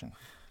reflection?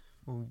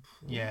 Well,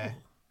 yeah.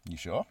 You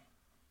sure?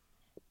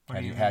 What How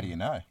do do you how do mean? you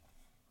know? You're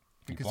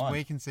Because blind.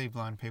 we can see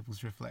blind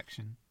people's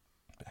reflection.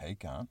 But he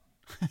can't.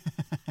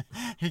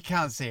 He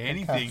can't see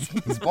anything.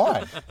 He's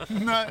blind.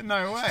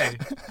 No way.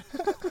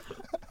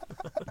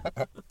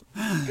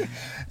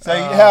 So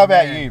how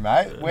about man. you,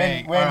 mate?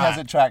 When Me, when has alright.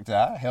 a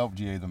tractor helped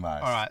you the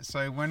most? All right.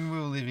 So when we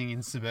were living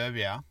in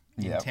suburbia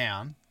in Yep.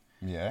 town,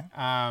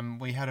 Yeah.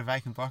 we had a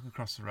vacant block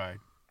across the road,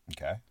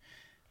 Okay.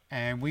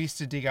 and we used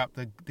to dig up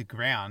the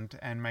ground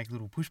and make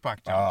little push bike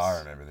Oh, I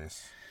jumps. remember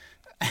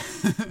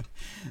this.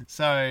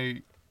 So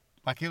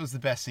Like, it was the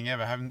best thing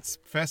ever.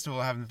 First of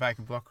all, having the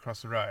vacant block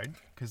across the road,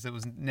 because there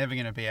was never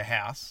going to be a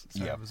house.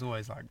 So Yep. it was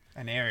always like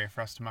an area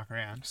for us to muck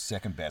around.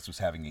 Second best was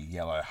having a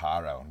yellow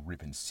Haro and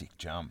ripping sick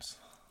jumps.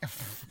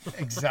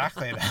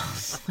 Exactly. That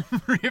was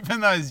ripping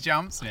those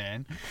jumps,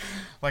 man.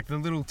 Like the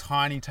little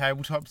tiny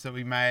tabletops that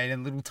we made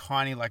and little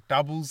tiny like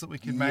doubles that we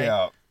could make.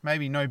 Yeah.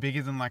 Maybe no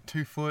bigger than like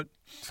 2 foot.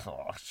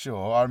 Oh,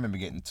 sure. I remember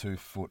getting 2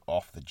 foot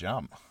off the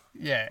jump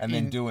Yeah. and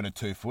then doing a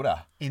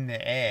 2-footer. in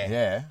the air.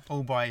 Yeah.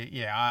 All by,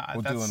 yeah.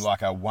 Or doing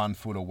like a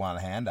 1-footer,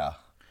 1-hander.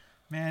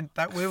 Man,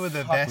 we were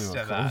the Fuck, best we were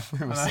at cool.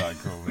 that. We were so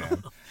cool,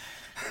 man.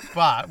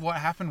 But what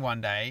happened one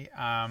day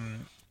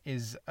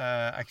is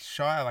a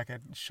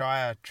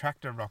Shire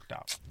tractor rocked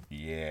up.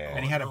 Yeah.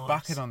 And he had a nice.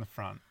 bucket on the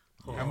front.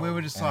 And we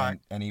were just like,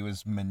 and he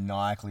was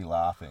maniacally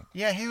laughing.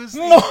 yeah, he was. He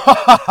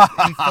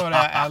thought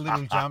our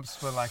little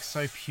jumps were like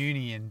so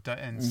puny and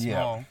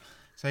small.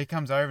 So he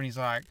comes over and he's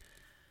like,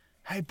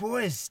 "Hey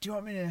boys, do you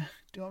want me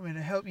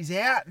to help you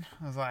out?"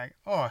 I was like,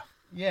 "Oh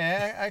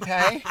yeah,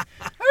 okay,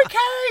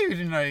 okay." We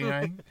didn't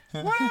know,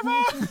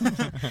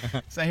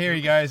 whatever. So here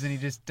he goes, and he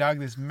just dug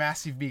this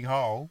massive big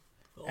hole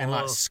and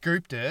like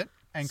scooped it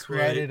and Sweet.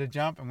 created a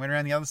jump and went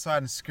around the other side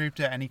and scooped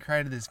it, and he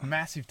created this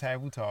massive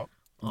tabletop.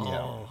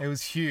 Oh. It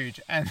was huge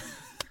and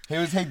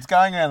He's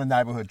going around the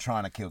neighbourhood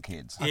trying to kill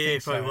kids. Yeah,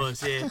 think probably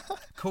so. was, yeah.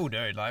 cool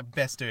dude, like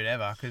best dude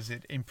ever, because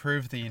it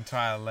improved the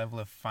entire level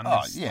of Oh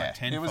funness. yeah, like,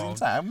 tenfold. it was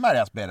insane. It made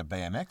us better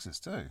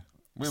BMXs too.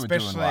 We were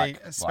doing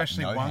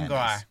Especially like one no-handers.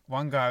 guy.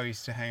 One guy who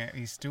used to hang out.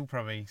 He still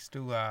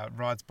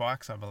rides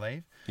bikes, I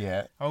believe.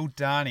 Yeah, Old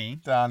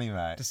Darnie Darnie,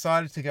 mate.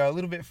 decided to go a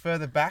little bit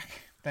further back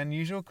than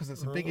usual because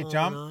it's a bigger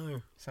jump.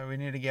 No. So we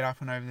need to get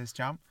up and over this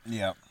jump.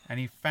 Yeah, And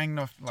he fanged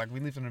off. Like, we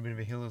lived on a bit of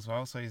a hill as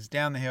well, so he's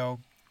down the hill,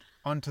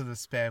 onto the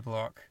spare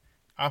block,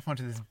 up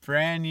onto this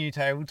brand new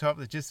tabletop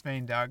that's just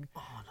been dug.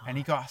 Oh, And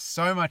he got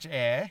so much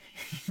air,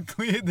 he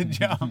cleared the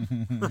jump,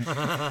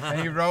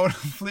 and he rolled and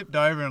flipped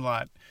over and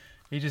like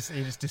he just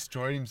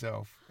destroyed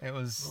himself. It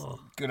was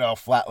good old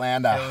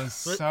Flatlander. it was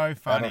so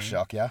funny. That'll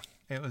shock you.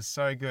 It was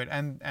so good.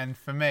 And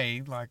for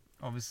me, like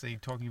obviously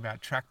talking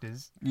about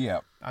tractors, Yeah,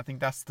 I think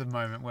that's the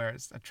moment where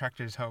a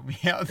tractor's helped me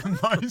out the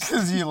most.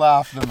 because you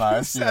laughed the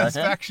most. You reckon?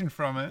 Satisfaction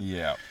from it.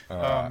 Yeah. Oh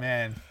alright.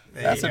 man.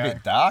 There That's you a go.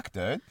 bit dark,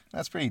 dude.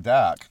 That's pretty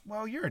dark.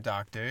 Well, you're a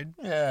dark dude.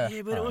 Yeah.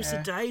 Yeah, but it was Yeah.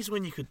 the days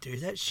when you could do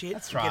that shit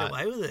That's and right. get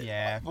away with it.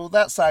 Yeah. Well,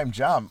 that same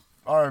jump,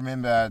 I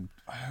remember.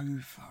 I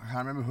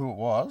can't remember who it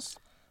was,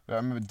 but I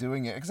remember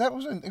doing it because that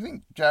was. I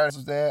think Jared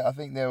was there. I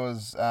think there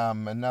was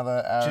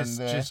another Aaron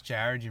there. Just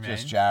Jared, you mean?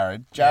 Just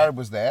Jared. Jared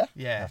was there.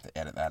 Yeah. I have to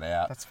edit that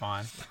out. That's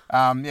fine.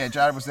 Yeah,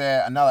 Jared was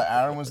there. Another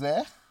Aaron was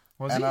there.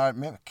 Was and he? I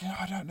remember.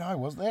 I don't know.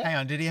 Was there? Hang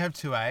on, did he have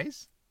 2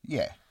 A's?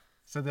 Yeah.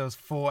 So there was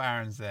 4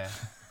 Aarons there.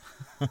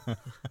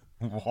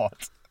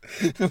 What?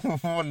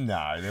 Well,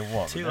 no, there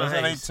wasn't. Two There was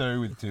only A's.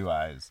 2 with 2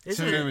 A's.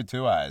 Isn't Two it- with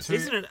 2 A's.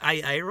 Isn't it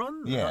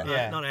Aaron? Yeah.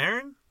 Yeah. Not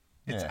Aaron?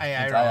 It's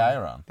Yeah, it's Aaron.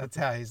 Aaron. That's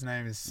how his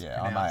name is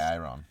Yeah, I'm pronounced.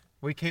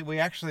 Aaron. We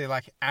actually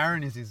like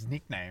Aaron is his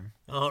nickname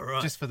Oh,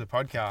 right. just for the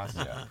podcast.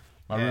 Yeah.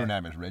 My Yeah. real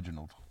name is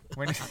Reginald.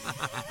 When,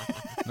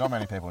 Not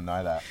many people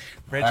know that.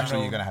 Reginald.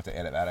 Actually, you're going to have to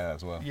edit that out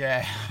as well.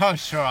 yeah, oh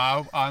sure,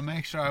 I'll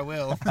make sure I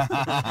will.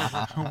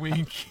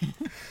 Wink.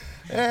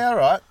 Yeah, all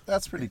right.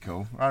 That's pretty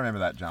cool. I remember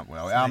that jump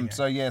well. there you go.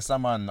 So yeah,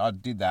 I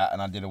did that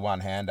and I did a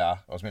one-hander.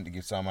 I was meant to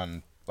give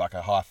someone like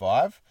a high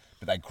five,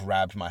 but they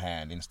grabbed my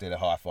hand instead of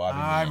high-fiving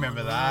me. I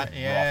remember that. Rocked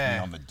me Yeah,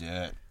 on the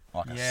dirt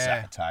like a yeah,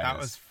 sack of potatoes. that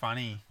was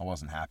funny. I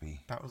wasn't happy.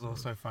 That was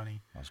also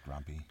funny. I was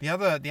grumpy. The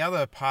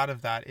other part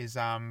of that is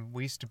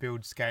we used to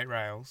build skate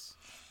rails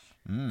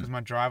because my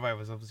driveway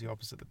was obviously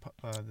opposite the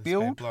skate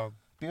Build? blog.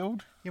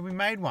 Build? Yeah, we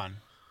made one.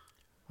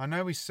 I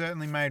know we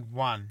certainly made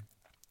one.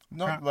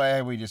 Not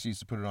like we just used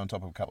to put it on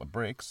top of a couple of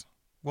bricks.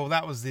 Well,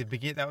 that was in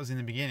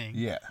the beginning.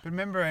 Yeah. But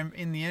remember,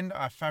 in the end,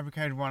 I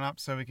fabricated one up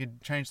so we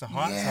could change the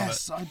heights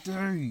Yes, of it.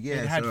 I do.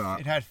 Yes,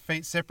 It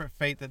had separate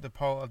feet that the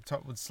pole at the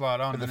top would slide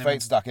on. But the and then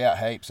feet stuck out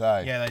heaps,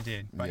 eh? Yeah, they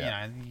did. But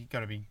Yeah. you got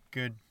to be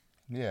good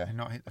Yeah. and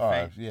not hit the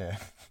Oh, feet. yeah.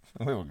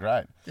 We were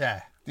great.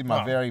 Yeah. Did my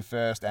Well, very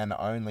first and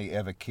only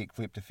ever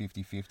kickflip to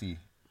 50-50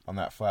 on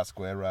that flat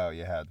square rail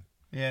you had.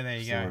 Yeah, there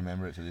you Still go.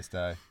 remember it to this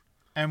day.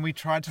 And we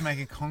tried to make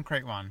a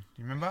concrete one.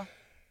 Do you remember?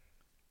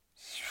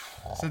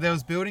 So there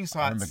was building I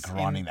sites. remember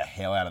grinding the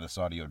hell out of the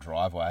side of your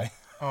driveway.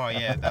 Oh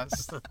yeah,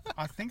 that's.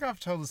 I think I've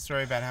told the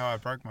story about how I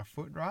broke my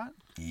foot. Right?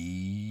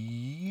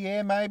 Yeah,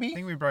 I maybe.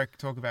 think we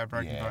talk about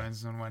broken Yeah.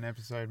 bones on one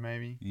episode,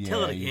 maybe. Yeah,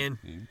 Tell it again.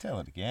 You tell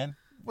it again.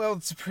 Well,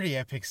 it's a pretty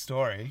epic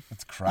story.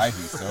 It's a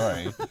crazy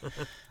story.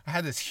 I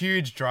had this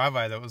huge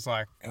driveway that was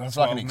like It was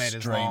like 12 an meters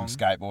extreme long.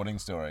 skateboarding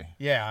story.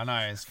 Yeah, I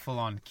know. It's full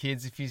on.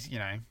 Kids, if Yeah, How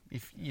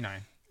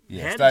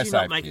stay did you safe,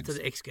 not make kids. it to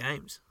the X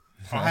Games?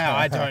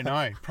 I don't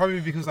know.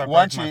 Probably because I broke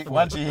Once my you foot.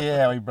 once you hear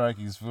how he broke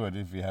his foot,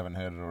 if you haven't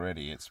heard it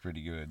already, it's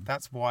pretty good.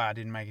 That's why I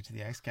didn't make it to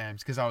the X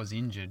Games, because I was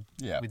injured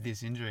Yeah. with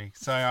this injury.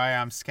 So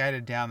I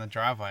skated down the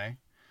driveway,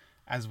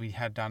 as we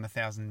had done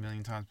 1,000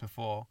 million times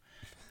before,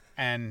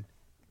 and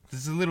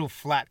there's a little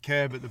flat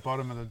curb at the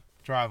bottom of the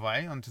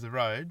driveway onto the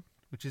road,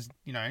 which is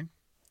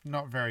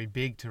not very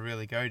big to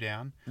really go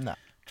down. No.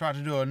 tried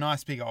to do a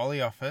nice big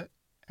ollie off it,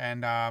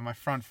 and my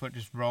front foot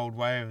just rolled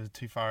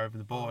too far over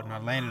the board, and I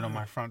landed on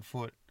my front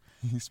foot.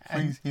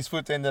 His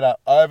foot ended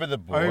up over the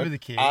board, Over the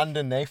kick.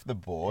 underneath the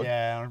board,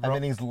 Yeah, and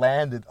then he's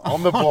landed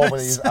on the board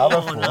with his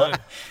other foot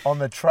on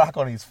the truck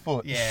on his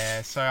foot.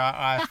 Yeah, so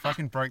I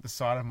fucking broke the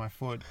side of my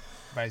foot,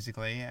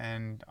 basically,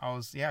 and I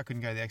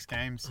couldn't go to the X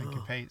Games and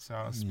compete, so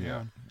I was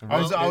spewing.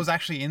 I was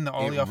actually in the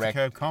ollie off the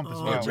curb comp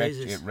as well.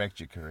 It wrecked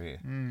your career.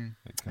 It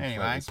completely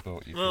Anyway.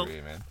 spoilt your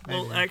career, man.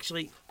 Well,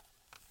 actually,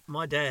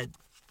 my dad,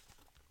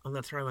 I'm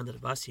going to throw him under the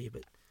bus here,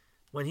 but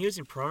when he was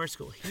in primary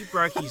school, he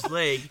broke his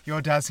leg.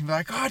 Your dad's gonna be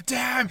like, "God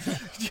damn!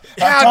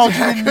 I told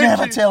you to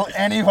never tell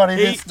anybody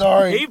this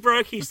story." He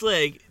broke his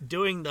leg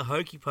doing the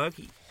hokey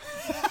pokey.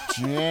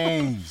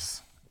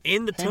 Jeez.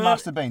 In the He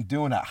must have been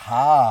doing it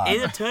hard.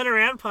 in the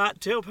turnaround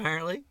part too,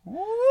 apparently. Woo!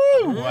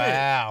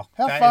 Wow!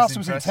 How that fast is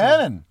was he impressive.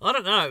 turning? I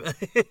don't know.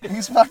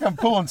 He's fucking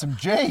pulling some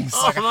G's.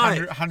 Oh, Like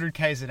mate. 100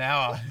 k's an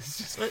hour. It's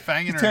just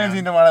banging He turns around.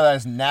 into one of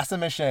those NASA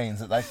machines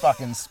that they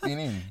fucking spin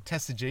in.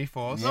 Test the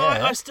G-force. Yeah.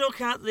 I still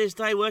can't to this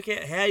day work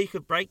out how you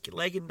could break your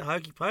leg into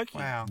hokey pokey.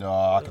 Wow.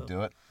 Oh, I could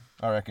do it.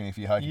 I reckon if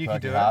you hokey You could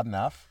pokey do hard it.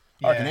 enough,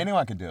 I reckon Yeah.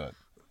 anyone could do it.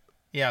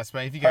 Yeah, so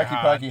if you go Hokey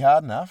hard, pokey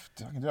hard enough,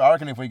 I can do it. I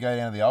reckon if we go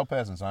down to the old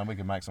person's home, we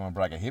could make someone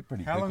break a hip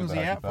pretty How quick long with was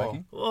the he hokey out for?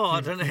 pokey. Oh,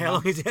 I don't know how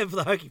long he's had for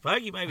the hokey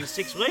pokey. Maybe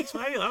 6 weeks,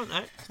 maybe. I don't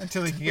know.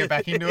 until he can get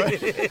back into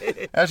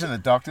it. Imagine the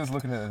doctors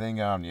looking at the thing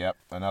going, yep,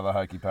 another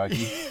hokey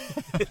pokey.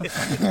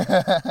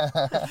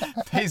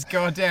 These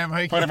goddamn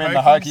hokey Put him in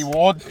the hokey pokeys.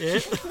 ward.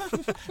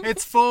 Yeah.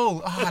 It's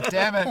full. Oh,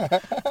 damn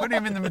it. Put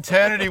him in the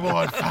maternity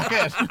ward. Fuck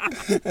it.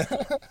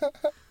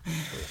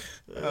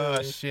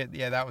 Oh, shit.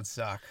 Yeah, that would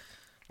suck.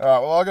 All right,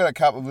 well, I've got a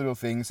couple of little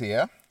things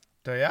here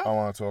Do ya? I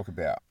want to talk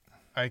about.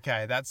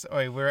 Okay,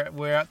 we're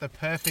at the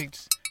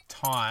perfect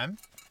time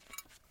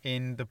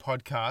in the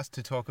podcast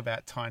to talk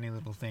about tiny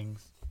little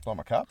things. Like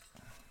my cup.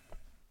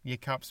 Your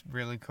cup's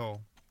really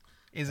cool.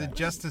 Is it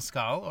just a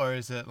skull, or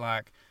is it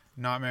like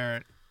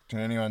Nightmare Can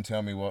anyone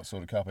tell me what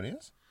sort of cup it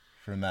is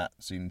from that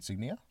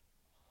insignia?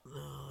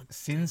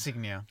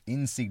 Sinsignia?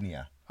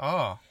 Insignia.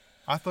 Oh,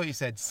 I thought you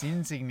said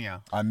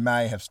Sinsignia. I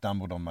may have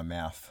stumbled on my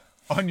mouth.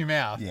 On your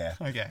mouth? Yeah.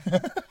 Okay.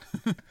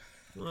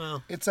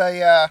 Well, It's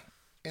a,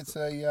 it's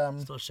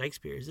not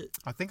Shakespeare, is it?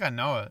 I think I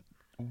know it.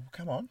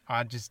 come on,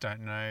 I just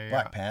don't know.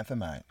 Black Panther,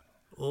 mate.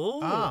 Oh.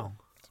 Oh,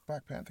 It's a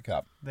Black Panther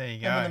cup. there you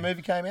go. Remember when the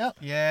movie came out?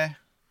 Yeah.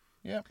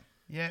 Yep.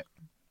 Yeah.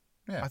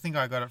 Yeah. I think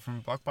I got it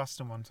from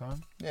Blockbuster one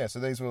time. Yeah, so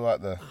these were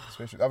like the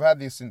special. I've had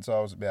this since I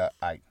was about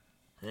 8.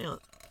 Hang on.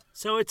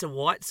 So it's a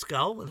white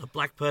skull in a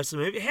black person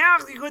movie. How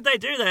could they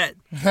do that?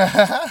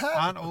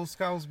 Aren't all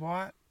skulls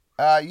white?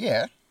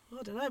 Yeah.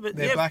 I don't know, but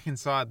They're yeah. black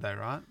inside though,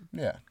 right?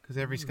 Yeah. Because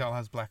every skull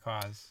has black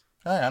eyes.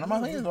 Hang on,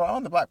 I think it's the right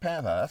one, the Black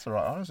Panther. That's the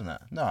right one, isn't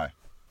it? No.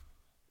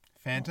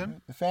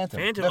 Phantom? The Phantom.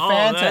 Phantom. The Oh,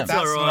 Phantom. that's That's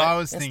all what right. I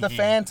was It's thinking. the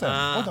Phantom.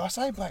 Ah. What did I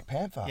say? Black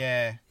Panther?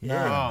 Yeah.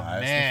 Yeah. Oh, No, it's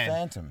the man.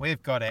 Phantom.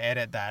 We've got to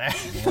edit that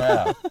out.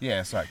 Wow.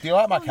 Yeah, sorry. Do you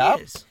like my cup?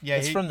 Yes. Yeah,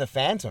 It's from the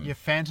Phantom. Your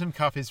Phantom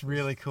cup is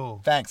really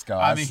cool. Thanks,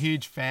 guys. I'm a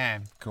huge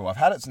fan. Cool. I've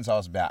had it since I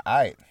was about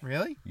 8.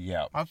 Really?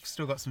 Yeah. I've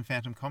still got some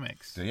Phantom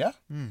comics. Do you?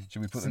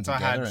 Should we put Since them I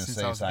had- together and since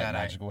see I if was something about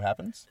 8. magical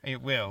happens?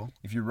 It will.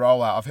 If you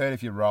roll up, I've heard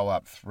if you roll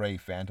up 3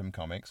 Phantom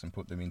comics and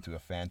put them into a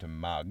Phantom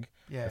mug,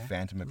 Yeah. the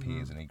Phantom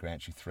appears and he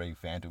grants you 3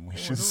 Phantom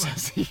wishes.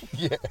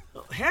 Yeah.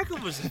 How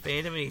good was the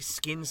Phantom in his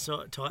skin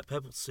tight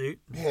purple suit?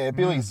 Yeah,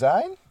 Billy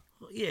Zane.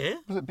 Yeah.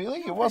 Was it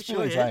Billy? It was Sure,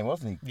 Billy yeah. Zane,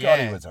 wasn't he? Yeah.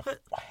 God, he was a But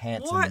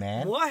handsome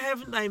man. Why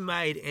haven't they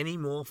made any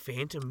more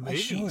Phantom They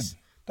movies? should.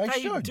 They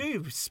should.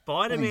 do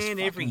Spider-Man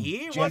every fucking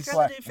year. jet Why can't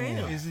black- they do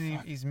Phantom? yeah. Isn't he?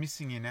 He's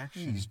missing in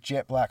action. He's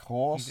jet black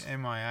horse. He's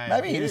MIA.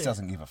 Maybe he Yeah. just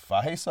doesn't give a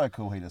fuck. He's so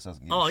cool, he just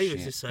doesn't give Oh, a he shit.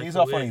 was just so He's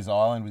cool, off on yeah. his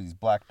island with his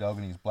black dog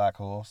and his black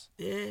horse.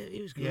 Yeah,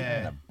 he was good. Yeah.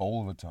 Having a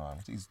ball of a time.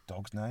 What's his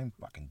dog's name?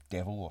 Fucking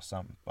Devil or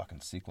something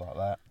fucking sick like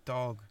that.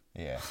 Dog.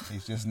 Yeah,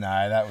 he's just,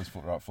 no, that was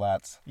Foot Rot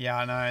Flats. Yeah,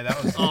 I know.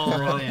 That was Oh.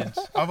 brilliant.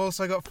 I've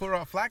also got Foot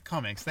Rot Flat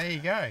comics. There you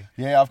go.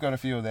 Yeah, I've got a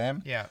few of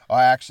them. Yeah.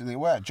 I actually,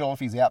 we're at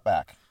Jolliffy's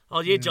Outback. Oh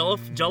yeah,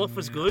 Jolliffe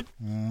was good.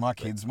 My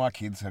kids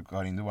have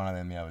got into one of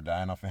them the other day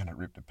and I found it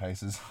ripped to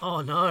pieces.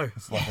 Oh no.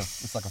 It's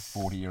like a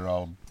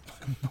 40-year-old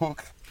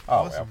book. Oh,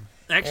 Awesome.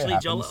 Actually,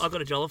 It Jolliffe, happens. I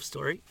got a Jolliffe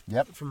story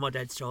Yep. from my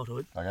dad's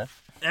childhood. well.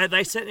 Okay.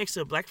 They sat next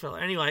to a black fella.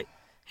 Anyway,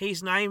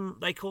 his name,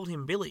 they called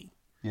him Billy.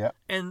 Yep.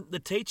 And the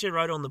teacher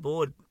wrote on the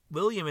board,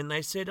 William, and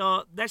they said,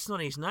 oh, that's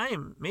not his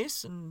name,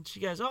 miss. And she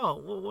goes,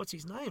 oh, well, what's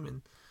his name?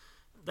 And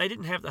they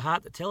didn't have the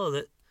heart to tell her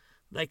that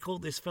they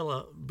called this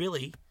fella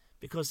Billy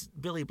because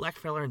Billy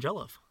Blackfella and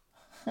Jolliffe.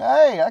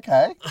 Hey,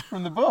 okay.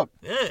 From the book.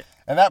 Yeah.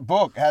 And that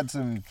book had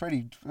some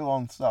pretty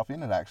full-on stuff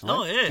in it, actually.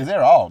 Oh, yeah. Because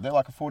they're old. They're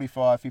like a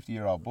 45,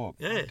 50-year-old book.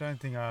 Yeah. I don't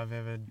think I've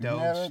ever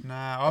delved. Never-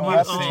 Nah, I I'll might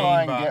have have to seen,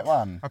 try and but get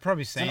one. I've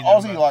probably It's seen an them,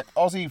 Aussie, but- like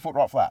Aussie Foot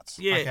Rot Flats.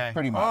 Yeah. Okay.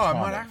 Pretty much,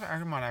 Oh, I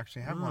kind might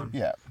actually have one.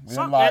 Yeah. So-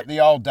 Then, like, the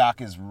old duck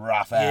is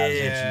rough as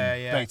Yeah,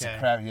 and yeah, beats okay. a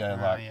crab. Yeah,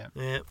 Oh, like, yeah.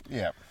 Yeah.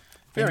 yeah.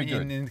 Very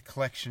good. In the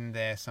collection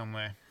there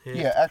somewhere.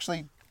 Yeah,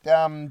 actually,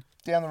 down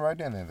the road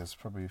down there, there's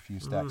probably a few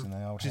stacks in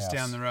the old Just house.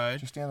 down the road?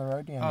 Just down the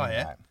road down Oh, there,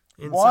 yeah? mate.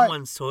 In Why-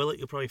 someone's toilet,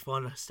 you'll probably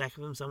find a stack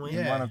of them somewhere. In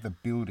Yeah. one of the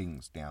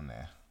buildings down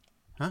there.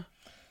 Huh?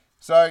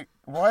 So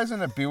why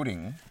isn't a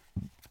building?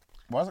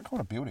 Why is it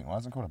called a building? Why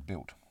isn't it called a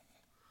built?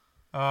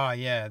 Oh,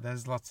 yeah,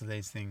 there's lots of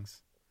these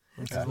things.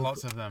 That's There's a good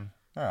lots of them.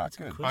 All right, a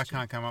good. good I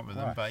can't come up with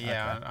them, Right, but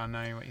yeah, okay. I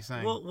know what you're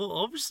saying. Well,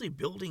 obviously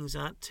buildings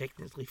aren't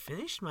technically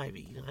finished.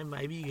 Maybe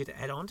maybe you get to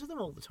add on to them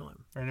all the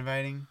time.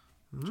 Renovating,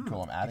 You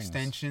call them addings.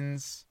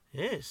 extensions,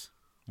 Yes.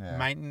 Yeah.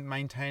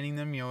 maintaining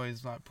them. You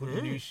always like put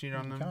Yeah. new shit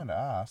on You them kind of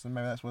asked, and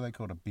maybe that's why they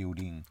call it a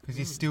building. because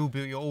you still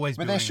build. You're always.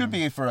 But there building should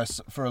them. be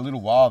for a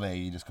little while there.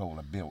 You just call it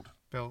a built,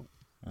 built.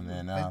 and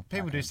then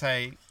People do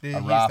say, "Here's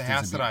raft the is a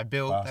house that bit I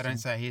built." They busted. don't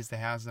say, "Here's the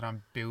house that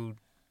I'm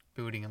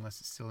building," unless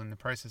it's still in the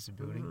process of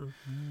building.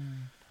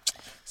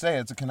 See,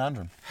 it's a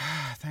conundrum.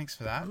 Thanks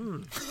for that.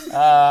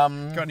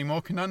 Um, Got any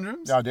more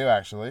conundrums? I do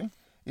actually.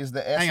 Is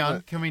the S? Hang of on.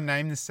 the- Can we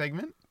name this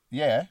segment?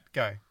 yeah.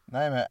 Go.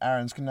 Name it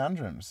Aaron's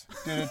conundrums.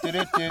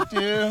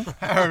 Do-do-do-do-do-do.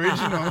 How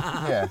original.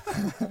 Yeah.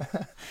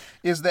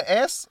 Is the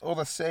S or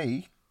the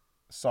C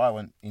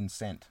silent in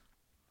scent?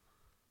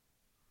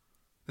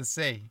 The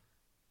C.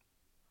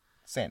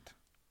 Scent.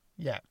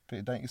 Yeah.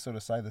 But don't you sort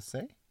of say the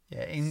C?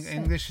 Yeah.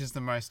 English is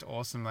the most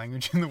awesome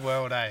language in the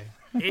world, eh?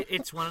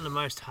 It's one of the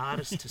most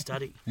hardest to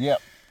study.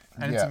 Yep.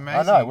 And it's I know.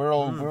 amazing.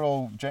 We're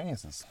all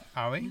geniuses.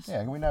 Are we?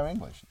 Yeah, we know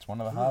English. It's one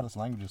of the hardest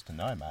languages to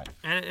know, mate.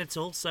 And it's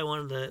also one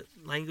of the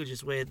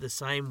languages where the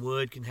same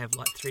word can have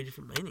like 3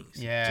 different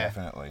meanings. Yeah.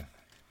 Definitely.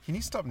 Can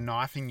you stop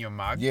knifing your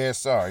mug? Yeah,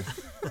 sorry.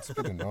 It's a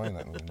bit annoying,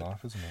 that little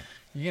knife, isn't it?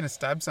 You're going to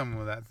stab someone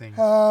with that thing.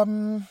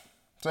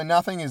 So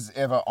nothing is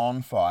ever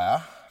on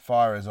fire.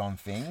 Fire is on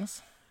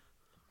things.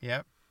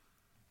 Yep.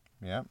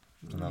 Yep.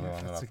 That's another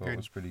one that I That's a thought good-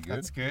 was pretty good.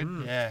 That's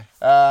good. Yeah.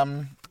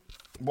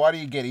 Why do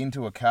you get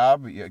into a car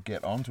but you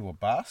get onto a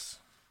bus?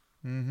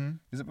 Mm-hmm.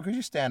 Is it because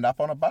you stand up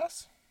on a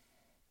bus?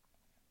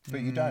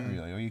 But you don't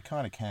really, or you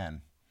kind of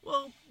can.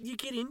 Well, you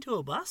get into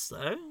a bus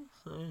though.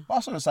 So. I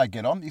sort of say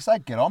get on. You say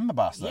get on the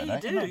bus though, Yeah,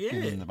 you don't you? do, Not yeah.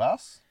 get in the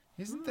bus.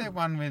 Isn't there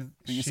one with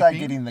But you shipping? say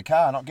get in the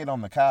car, not get on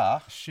the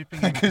car.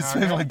 Shipping and Because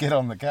people cargo? get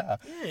on the car.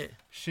 Yeah.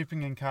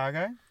 Shipping and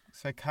cargo?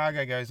 So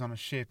cargo goes on a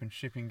ship and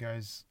shipping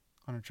goes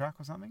on a truck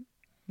or something?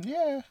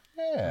 Yeah,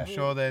 yeah. I'm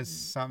sure there's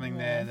something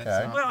there that's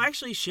okay. not... Well,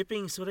 actually,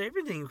 shipping sort of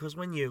everything because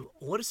when you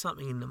order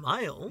something in the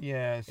mail,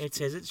 Yeah. it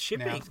says it's Now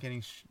shipping. it's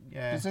getting...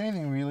 yeah. Does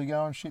anything really go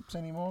on ships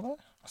anymore though?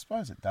 I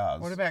suppose it does.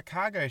 What about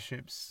cargo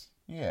ships?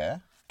 Yeah,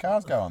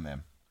 cars go on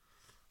them.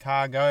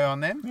 Cargo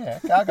on them? Yeah,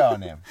 car go on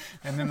them.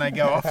 And then they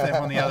go off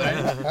them on the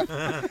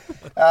other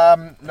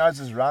end?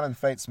 Noses run and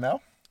feet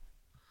smell.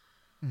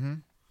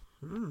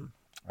 Mm-hmm.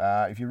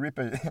 If you rip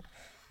it,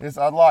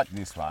 I like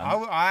this one.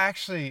 I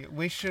actually...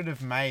 We should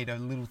have made a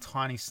little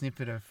tiny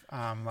snippet of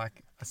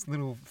like a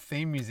little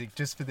theme music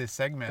just for this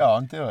segment. Go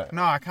on, do it.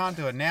 No, I can't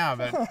do it now,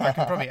 but I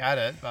can probably add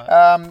it. But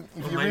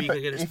If Or you maybe rip you could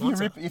it, get a if you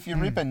sponsor.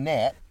 rip a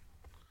net,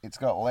 it's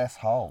got less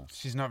holes.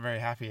 she's not very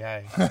happy,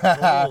 eh?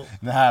 Oh,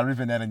 Nah,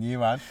 ripping out a new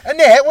one.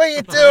 Annette, what are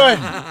you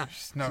doing?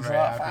 She's not She's very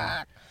like,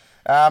 happy.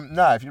 "Fuck."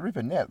 No, if you rip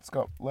a net, it's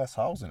got less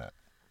holes in it.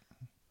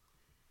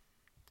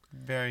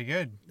 Very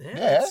good.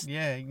 yeah.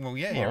 Yeah. Yeah, well,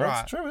 yeah, Well, you're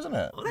right. it's true, isn't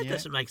it? Well, that Yeah.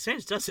 doesn't make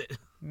sense, does it?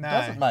 No.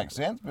 Doesn't make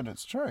sense, but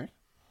it's true.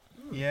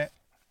 Yeah.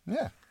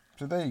 Yeah.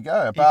 So there you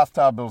go. A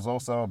bathtub is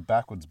also a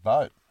backwards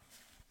boat.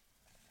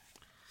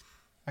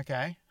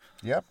 Okay.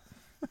 Yep.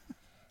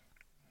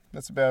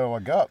 That's about all I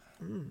got.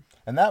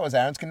 And that was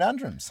Aaron's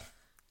Conundrums.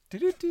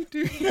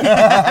 Do-do-do-do.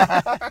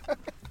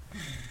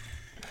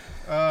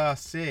 Oh,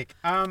 sick.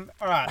 All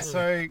right.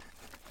 So,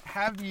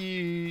 have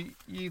you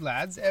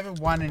lads ever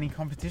won any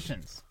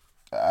competitions?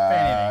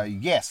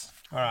 Yes.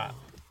 All right.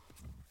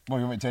 What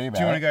do you want me to tell you about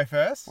Do you want to it? go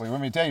first? What do you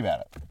want me to tell you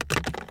about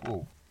it?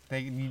 Whoa.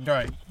 You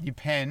don't. Your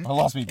pen. I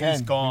lost my pen.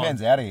 It's gone. My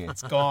pen's out of here.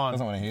 It's gone.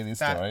 Doesn't want to hear this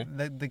That- story.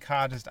 The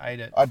car just ate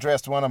it. I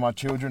dressed one of my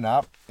children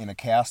up in a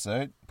cow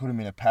suit, put him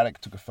in a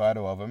paddock, took a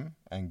photo of him,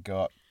 and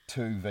got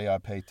 2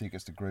 VIP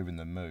tickets to Groove in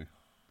the Moo.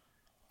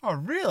 Oh,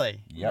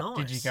 really? Yep. Nice.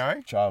 Did you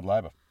go? Child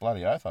labour.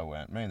 Bloody oath I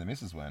went. Me and the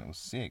missus went. It was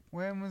sick.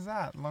 When was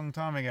that? Long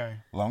time ago.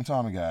 Long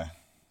time ago.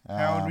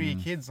 How old were your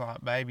kids?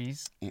 Like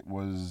babies? It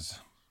was,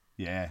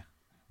 yeah,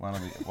 one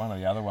of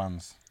the other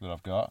ones that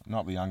I've got.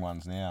 Not the young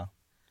ones now.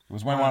 It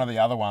was when one of the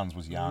other ones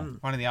was young.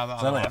 One of the other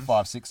So like ones.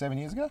 5, 6, 7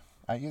 years ago?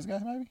 8 years ago,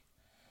 maybe?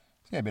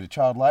 So yeah, a bit of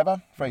child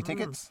labour, free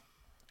tickets.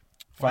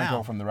 Phone Wow.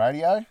 call from the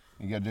radio.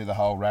 You got to do the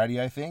whole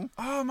radio thing.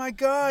 Oh my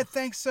God!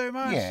 Thanks so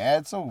much. Yeah,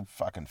 it's all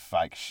fucking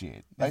fake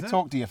shit. They Is it?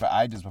 talk to you for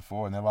ages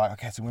before and they're like,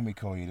 okay, so when we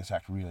call you, just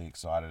act really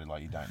excited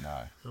like you don't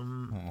know.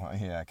 I'm like,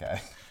 yeah, okay.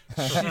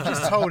 You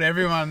just told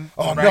everyone.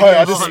 Oh, no, radio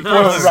I just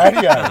secrets. spoiled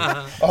radio.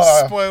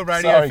 Oh, Spoiled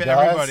radio sorry, for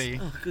guys. everybody.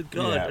 Oh, good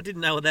God. Yeah. I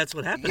didn't know that's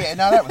what happened. Yeah,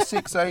 no, that was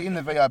sick. So in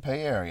the VIP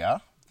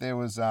area, there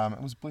was,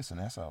 it was Bliss and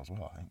Esso as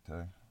well, I think,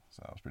 too.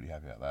 So I was pretty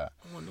happy about that.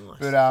 Oh, nice.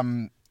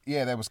 But,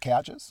 yeah, there was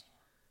couches.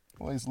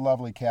 All these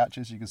lovely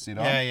couches you could sit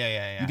on.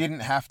 Yeah. You didn't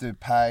have to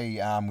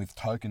pay with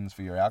tokens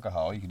for your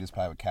alcohol. You could just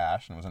pay with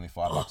cash, and it was only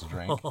 $5 a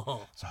drink.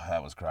 So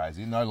that was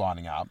crazy. No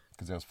lining up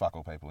because there was fuck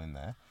all people in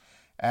there.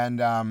 And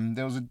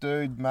there was a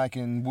dude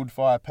making wood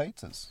fire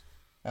pizzas,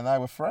 and they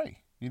were free.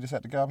 You just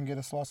had to go up and get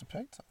a slice of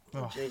pizza.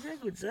 Oh, jeez, how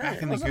good's that?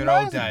 Back in the was good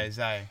old amazing. days,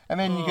 eh? And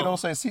then you could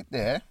also sit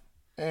there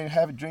and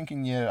have it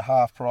drinking your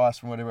half price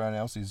from what everyone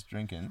else is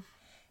drinking,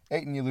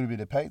 eating your little bit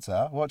of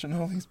pizza, watching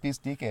all these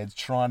pissed dickheads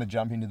trying to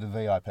jump into the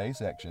VIP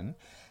section,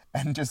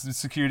 and just the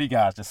security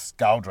guards just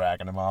skull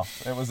dragging them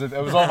off. It was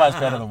almost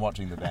better than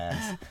watching the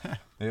bands.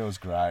 It was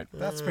great.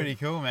 That's pretty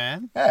cool,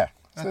 man. Yeah.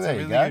 That's So there a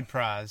really you go. good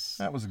prize.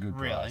 That was a good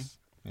Really? prize.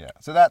 Yeah.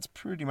 So that's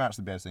pretty much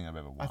the best thing I've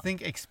ever won. I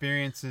think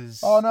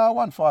experiences. Oh no, I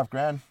won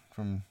 $5,000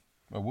 from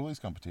a Woolies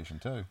competition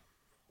too.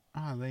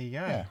 Oh, there you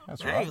go. Yeah,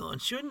 that's Hang right. on,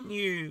 shouldn't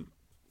you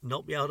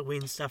not be able to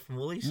win stuff from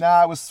Woolies?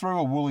 No, it was through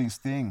a Woolies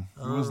thing.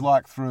 It was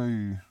like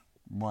through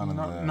one of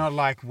the. Not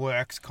like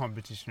works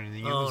competition or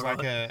anything. It Oh, was like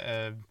right.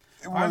 I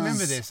It remember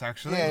was- this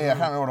actually. Yeah, I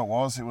can't remember what it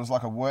was. It was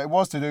like a work. It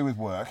was to do with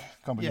work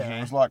competition. Yeah.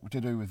 It was like to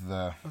do with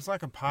the. It was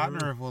like a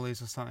partner of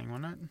Woolies or something,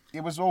 wasn't it?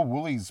 It was all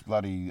Woolies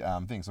bloody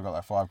things. I got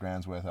like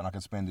 $5,000 worth, and I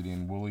could spend it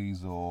in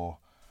Woolies or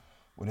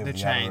whatever The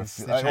the other chains,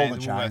 affi- the all chain- the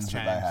the chains Woolworths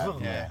that they had.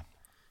 chains. Yeah. Yeah.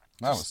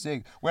 That was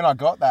sick. When I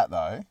got that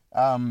though,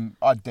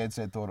 I dead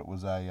set thought it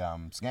was a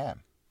scam.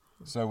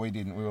 So we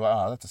didn't. We were like,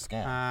 oh, that's a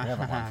scam. We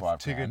haven't won $5,000.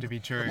 Too good to be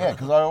true. Yeah,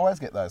 because I always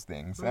get those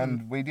things,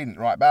 and we didn't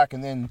write back,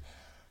 and then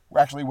we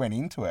actually went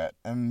into it,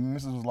 and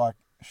Mrs. was like,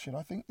 "Shit,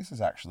 I think this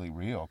is actually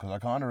real," because I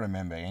kind of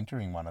remember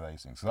entering one of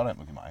these things because I don't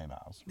look at my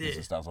emails. Yeah.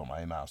 Mrs. does all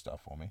my email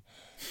stuff for me,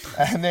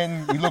 and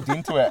then we looked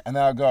into it, and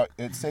then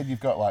it said you've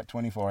got like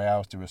 24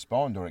 hours to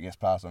respond, or it gets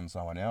passed on to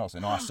someone else,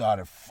 and I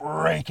started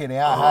freaking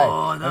out.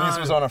 Oh, And this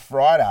was on a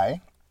Friday,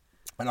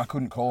 and I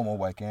couldn't call them all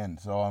weekend,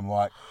 so I'm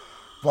like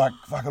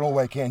fucking all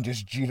weekend,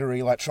 just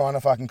jittery, like trying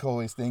to fucking call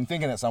this thing,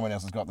 thinking that someone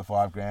else has got the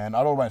 $5,000. I'd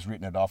almost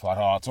written it off, like,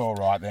 oh, it's all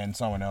right then,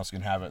 someone else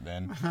can have it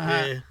then.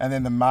 Yeah. And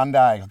then the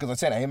Monday, because I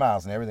sent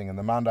emails and everything, and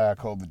the Monday I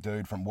called the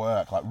dude from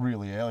work, like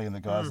really early, and the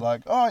guy's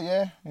like, oh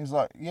yeah. He's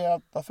like, yeah,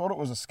 I thought it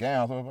was a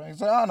scam.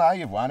 He's like, oh no,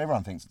 you've won.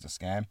 Everyone thinks it's a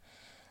scam.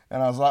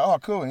 And I was like, oh,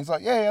 cool. And he's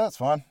like, yeah, that's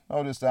fine.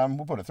 I'll just,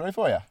 we'll put it through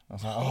for you. I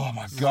was like, oh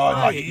my God,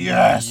 like, Sweet.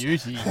 yes.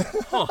 Beauty.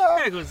 Oh,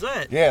 how good's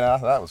that? Yeah,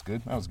 no, that was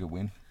good. That was a good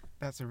win.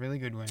 That's a really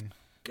good win.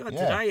 God,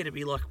 Yeah. today it'd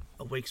be like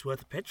a week's worth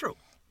of petrol.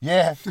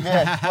 Yeah,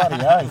 bloody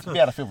hell. You'd be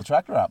able to fill the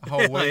tractor up.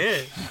 Whole Oh,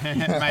 week.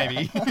 yeah.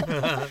 Maybe.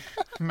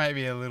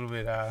 Maybe a little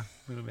bit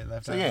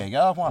left So over. yeah, you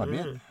go. I've won a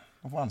bit.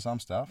 I've won some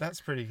stuff.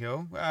 That's pretty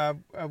cool.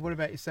 What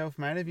about yourself,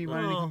 mate? Have you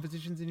won any Oh.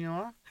 competitions in your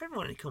life? I haven't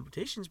won any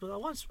competitions, but I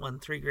once won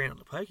 $3,000 on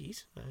the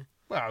pokies. So.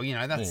 Well,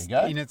 that's you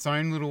go. in its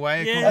own little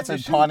way. Yeah. That's a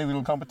competition. tiny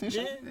little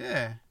competition. Yeah.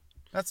 Yeah,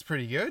 that's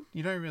pretty good.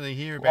 You don't really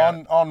hear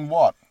about On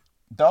what?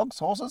 Dogs,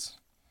 horses,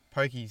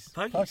 pokies.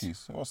 Pokies.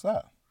 pokies. What's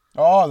that?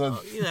 Oh, the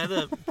Oh, you know,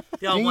 the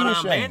dinghy old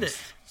one-armed machines.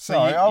 bandit.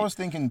 Sorry, you- I was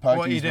thinking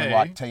what you pokies were do-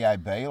 like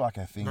TAB, like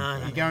a thing. No,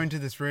 for- You go into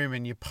this room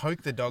and you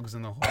poke the dogs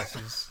and the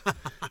horses.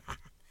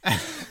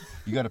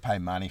 You got to pay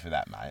money for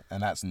that, mate,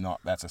 and that's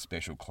a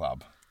special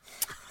club.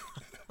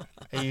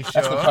 Are you That's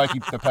sure?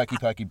 the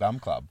Pokey Bum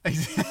Club.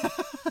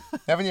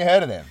 Haven't you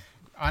heard of them?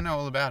 I know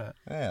all about it.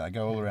 Yeah, they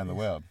go all around the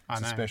world. I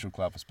It's a know. special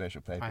club for special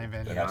people I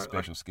invented that it. have I-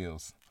 special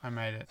skills. I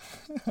made it.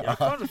 Yeah, I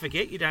kind of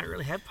forget you don't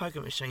really have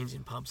poker machines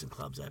in pubs and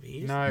clubs over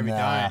here. No, we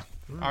Nah.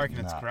 don't. I reckon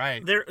it's Nah.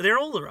 great. They're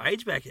all the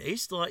rage back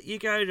east. Like you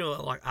go to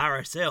like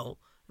RSL,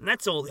 and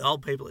that's all the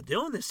old people are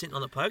doing. They're sitting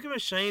on the poker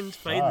machines,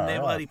 feeding Oh, their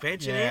right. bloody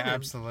pension Yeah, in. and-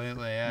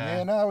 absolutely. Yeah,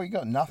 Yeah. no, we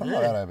got nothing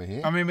like that over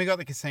here. I mean, we got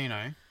the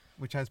casino,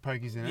 which has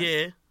pokies in it.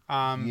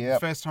 Yeah. Yep.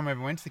 First time I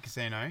ever went to the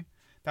casino,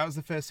 that was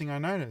the first thing I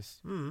noticed.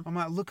 I'm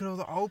like, look at all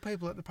the old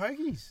people at the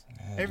pokies.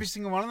 Every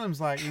single one of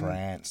them's like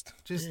Tranced.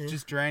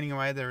 just draining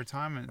away their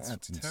retirement. It's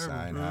That's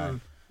terrible. insane. eh?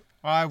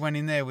 I went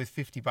in there with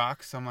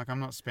 $50. I'm like, I'm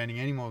not spending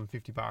any more than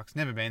 $50.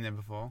 Never been there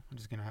before. I'm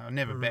just gonna. I'll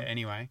never bet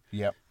anyway.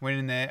 Yep. Went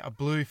in there. I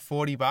blew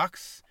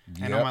 $40,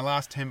 and on Yep. my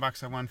last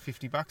 $10, I won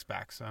 $50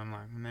 back. So I'm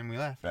like, and then we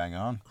left. Bang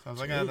on. So I was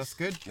like, oh, that's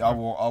good. I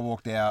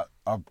walked out.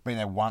 I've been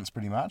there once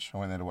pretty much. I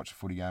went there to watch a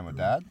footy game with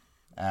Dad,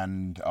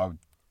 and I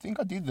think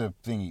I did the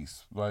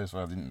thingies. Well,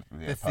 I didn't.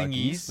 Yeah, The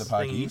thingies. The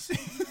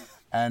pokies.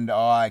 And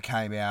I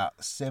came out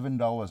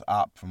 $7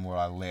 up from where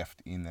I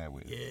left in there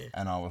with. Yeah.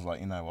 And I was like,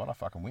 you know what? I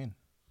fucking win.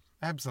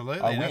 Absolutely.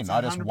 I win. That's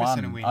I just 100%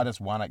 won. a win. I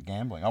just won at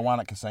gambling. I won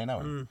at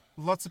casinoing.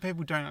 Lots of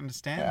people don't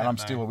understand Yeah, that. and I'm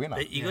though. still a winner.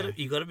 But you got to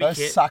be Those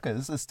careful.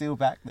 suckers are still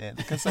back there at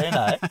the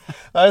casino.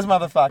 Those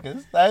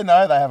motherfuckers, they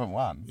know they haven't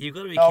won. You've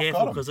got to be I've got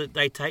careful 'em. because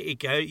they take you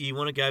go. You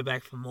want to go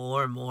back for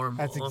more and more and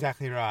more. That's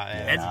exactly right.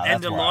 Yeah. And-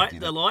 that's the why I light-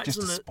 did the it, lights just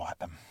and to the- spite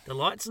them. The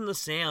lights and the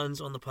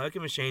sounds on the poker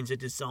machines are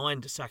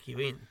designed to suck you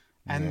in.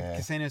 And Yeah.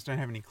 casinos don't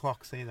have any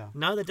clocks either.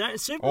 No, they don't.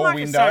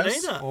 Supermarkets don't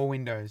windows. either. Or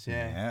windows,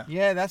 yeah. Yeah.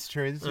 Yeah, that's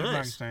true. The supermarkets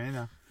Yes. don't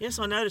either. Yes,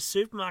 I noticed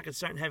supermarkets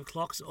don't have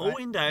clocks or They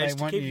windows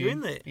to want keep you in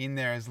there. In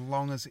there as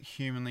long as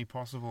humanly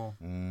possible.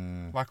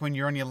 Mm. Like when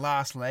you're on your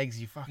last legs,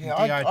 you're fucking Yeah,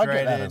 I dehydrated.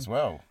 get that as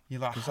well. You're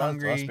like Because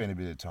hungry. I spent a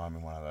bit of time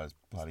in one of those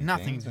bloody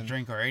Nothing things, to and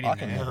drink or eat I in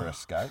can there. never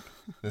escape.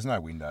 There's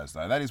no windows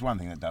though. That is one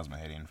thing that does my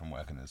head in from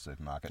working at a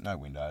supermarket. No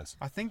windows.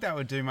 I think that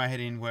would do my head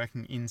in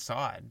working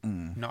inside,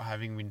 Mm. not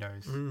having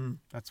windows. Mm.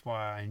 That's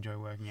why I enjoy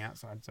working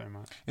outside so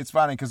much. It's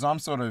funny because I'm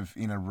sort of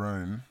in a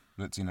room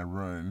that's in a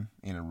room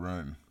in a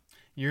room.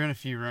 You're in a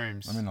few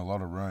rooms. I'm in a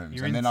lot of rooms.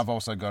 You're And in- then I've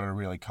also got a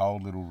really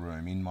cold little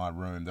room in my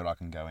room that I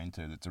can go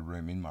into that's a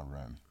room in my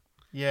room.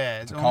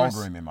 Yeah, It's a cold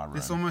room in my room.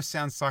 This almost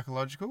sounds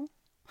psychological.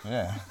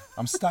 Yeah.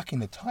 I'm stuck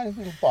in a tiny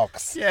little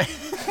box. Yeah.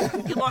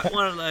 You're like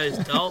one of those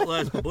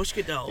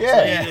babushka dolls. Yeah,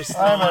 where you just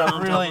I'm throw it on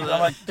top of I'm the-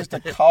 like just a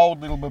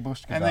cold little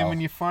babushka And doll. then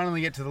when you finally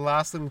get to the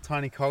last little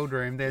tiny cold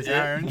room, there's Yeah.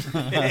 Aaron.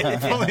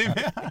 Pull him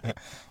out.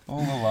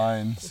 all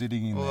alone,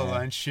 sitting in All there,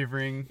 alone,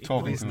 shivering, with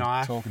talking his to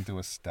knife. talking to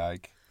a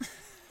steak.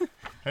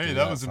 Hey, Do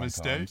that was a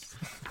sometimes.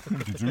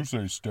 mistake. Did you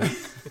say steak?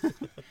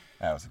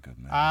 That was a good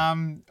movie.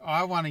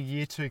 I won a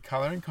year 2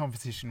 colouring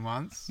competition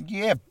once.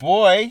 Yeah,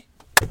 boy.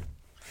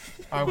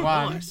 I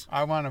won. Nice.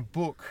 I won a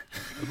book.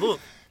 The book.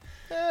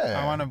 Yeah.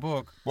 I won a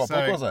book. What So-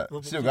 book was it?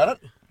 What Still book got was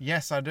it?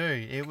 Yes, I do.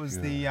 It was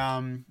the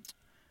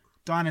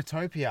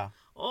Dinotopia.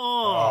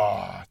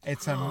 Oh,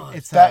 It's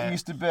it's That a,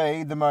 used to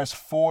be the most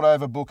fought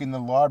over book in the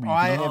library.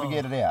 You could I- never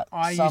get it out.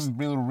 I Some used-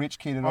 little rich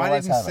kid would I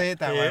always didn't have see it. it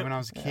that way Yeah. when I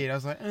was a kid. I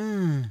was like,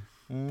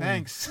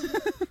 thanks.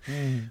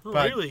 oh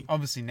But really?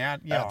 obviously now,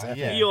 That's yeah, epic.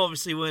 yeah. You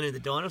obviously weren't into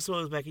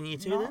dinosaurs back in year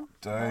 2 then?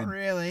 Dude, Not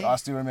really. I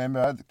still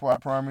remember the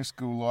primary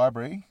school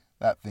library.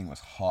 That thing was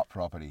hot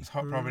property. It's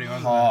hot property,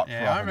 wasn't Hot it?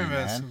 Yeah, I property,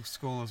 remember man.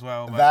 school as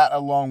well. But... That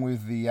along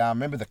with the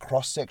remember the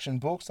cross section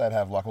books? They'd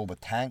have like all the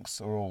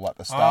tanks or all like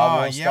the Star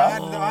Wars yeah,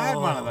 stuff. I had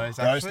one of those.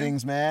 Those Actually.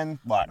 things, man,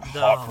 like The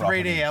hot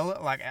property.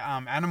 3D like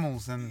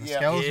animals and the Yep.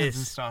 skeletons Yes.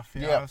 and stuff.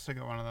 Yeah, Yep. I also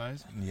got one of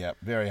those. Yep,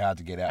 very hard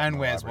to get out. in And the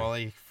where's library.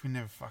 Wally? We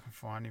never fucking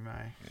find him, eh?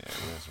 Yeah,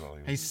 where's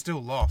Wally? He's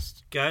still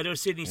lost. Go to a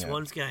Sydney Yeah.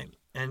 Swans game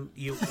and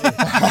you.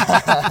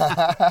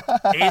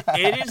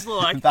 it is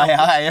like They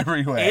are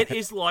everywhere. it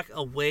is like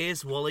a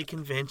Where's Wally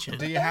convention.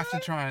 Do you have to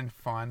try and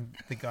find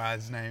the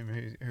guy's name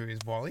who is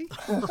Wally?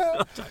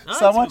 No,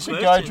 Someone it's a should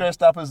good go question.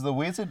 dressed up as the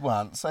wizard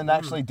once and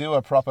actually do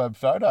a proper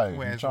photo and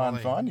Where's try and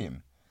Wally? find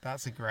him.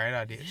 That's a great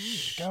idea.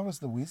 Go as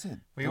the wizard.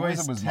 We The always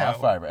wizard was tell-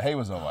 my favourite. He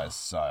was always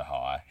so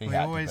high. He We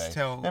had always to be.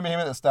 tell- Remember him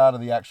at the start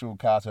of the actual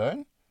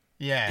cartoon?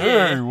 Yeah.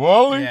 Hey,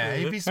 Wally. Yeah,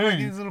 he'd be smoking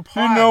his little pipe.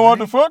 Didn't know what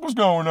the wouldn't fuck was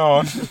going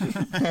on.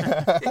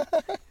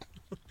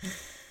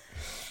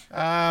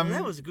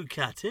 That was a good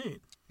cartoon.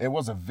 It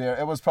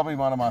was probably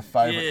one of my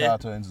favourite Yeah.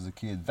 cartoons as a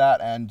kid.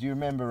 That, and do you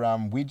remember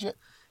Widget?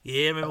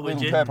 Yeah, remember That when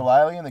little you? purple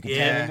alien that could turn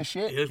Yeah, into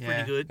shit? it was Yeah.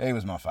 pretty good. He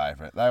was my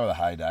favourite. They were the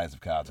heydays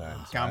of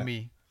cartoons.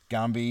 Gumby.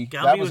 Gumby.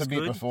 Gumby That was was a bit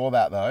good. before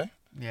that, though.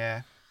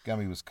 Yeah.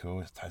 Gumby was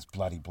cool. Those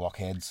bloody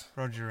blockheads.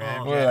 Roger Oh,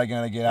 Rabbit. What are they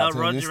going to get up to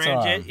Roger this time?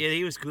 Ramjet, yeah,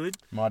 he was good.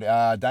 Mighty,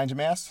 Danger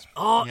Mouse?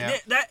 Oh, Yeah.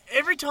 that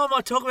every time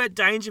I talk about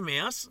Danger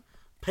Mouse,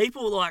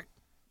 people are like,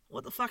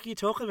 "What the fuck are you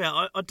talking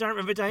about?" I don't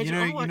remember Danger.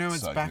 I'm like,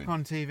 it's So back good.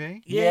 on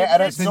TV. Yeah,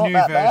 and that's it's the not new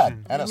that bad.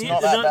 version. And it's New-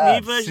 not the that new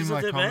bad. version's Similar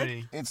not that bad.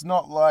 comedy. It's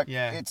not like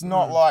Yeah. it's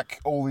not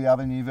like all the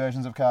other new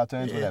versions of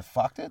cartoons where they've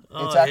fucked it.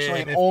 Oh, It's actually yeah.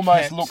 it They've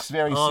almost kept- looks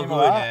very Oh,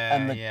 similar, good. Yeah,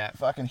 and the yeah.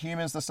 fucking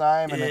humour's the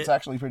same, and Yeah. it's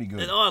actually pretty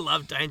good. And I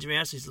love Danger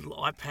Mouse, his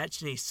little eye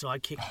patch and his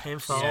sidekick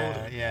Penfold.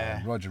 Yeah,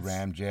 yeah. Roger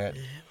Ramjet.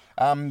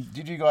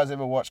 Did you guys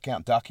ever watch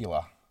Count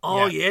Duckula?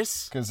 Oh Yeah.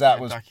 yes. Because that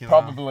Yeah, was Duckula.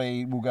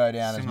 probably will go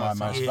down as my Similar most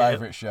size. Yeah.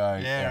 favourite show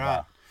Yeah, ever.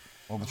 right.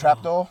 Or the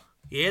Trapdoor.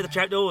 Yeah, the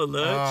trapdoor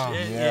alert. Oh,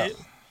 yeah. yeah.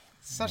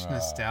 Such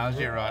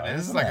nostalgia, right?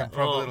 This is isn't like it? a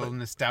proper Oh, little but-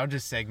 nostalgia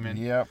segment.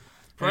 Yep.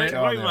 Probably, Yeah.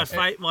 probably Oh,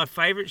 yeah. my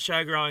favourite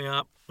show growing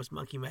up was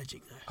Monkey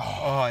Magic. Though.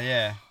 Oh,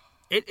 yeah.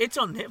 It's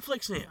on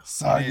Netflix now.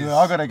 So It good. is.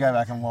 I've got to go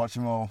back and watch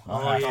them all.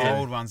 Oh, I have The yeah. to.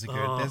 old ones are good.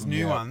 Oh. There's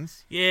new Yeah.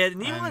 ones. Yeah, the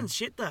new And- one's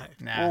shit though.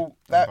 Nah, Well, don't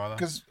that bother.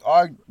 because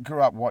I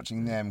grew up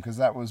watching them because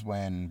that was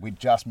when we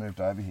just moved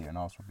over here and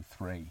I was probably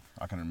 3.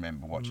 I can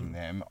remember watching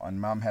them.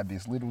 And Mum had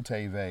this little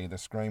TV. The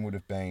screen would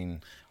have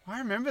been I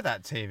remember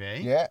that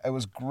TV. yeah, it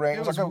was green. It It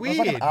was was like an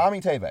weird.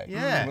 army TV.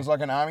 Yeah. it was like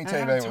an army And it TV.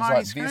 had a It was tiny like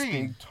this screen.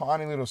 big,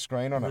 tiny little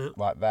screen on Yeah. it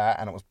like that,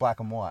 and it was black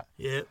and white.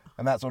 Yeah.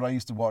 And that's what I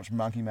used to watch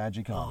Monkey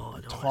Magic on. Oh,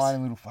 A nice. tiny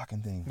little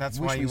fucking thing. That's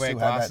Wish why you we wear still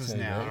had that glasses TV.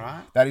 now,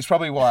 right? That is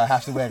probably why I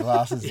have to wear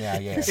glasses now.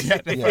 Yes. You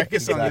have to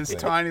focus on this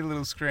exactly. tiny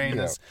little screen.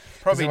 Yeah. That's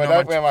 'Cause probably if I not don't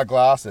much... wear my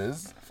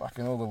glasses,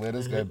 fucking all the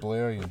letters go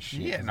blurry and shit.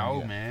 You're getting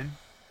old, man.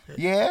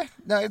 Yeah,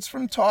 no, it's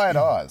from tired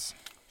eyes.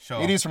 Sure.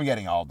 It is from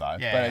getting old though,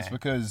 Yeah. but it's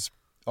because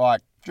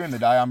like during the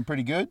day I'm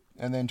pretty good,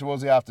 and then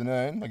towards the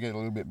afternoon I get a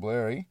little bit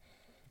blurry.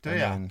 Do And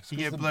ya? then- You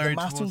get the blurry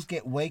muscles towards...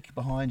 get weak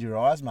behind your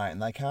eyes, mate,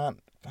 and they can't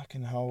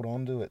fucking hold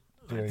on to it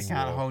very You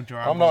can't well. hold your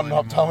I'm not an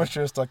eyeball anymore.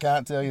 optometrist. I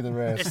can't tell you the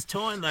It's rest.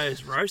 tying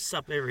those roasts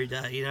up every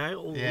day, you know.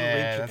 All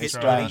Yeah, the that's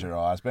week right. Strain your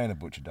eyes. Being a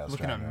butcher does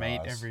Looking strain at your meat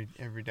eyes.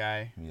 every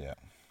day. Yeah.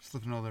 Just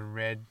looking at all the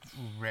red,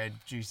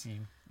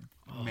 juicy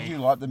Did meat. you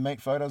like the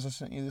meat photos I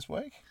sent you this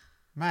week?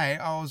 Mate,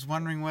 I was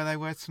wondering where they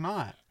were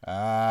tonight.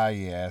 Ah,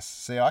 yes.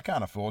 See, I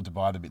can't afford to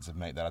buy the bits of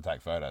meat that I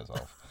take photos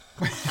of.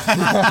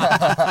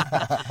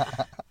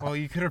 Well,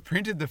 you could have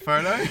printed the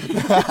photo.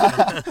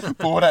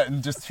 Bought it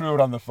and just threw it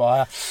on the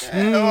fire.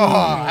 Oh,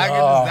 how good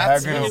Oh, does that how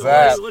good smell? is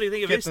that? What do you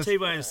think of Get this this-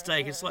 T-bone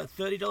steak? It's like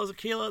 $30 a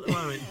kilo at the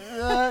moment.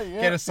 Yeah,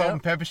 Get a salt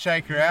and pepper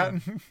shaker out.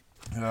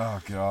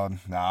 Oh, God.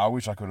 No, I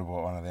wish I could have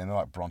bought one of them. They're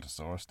like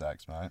Brontosaurus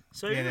steaks, mate.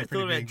 So Yeah, you they're ever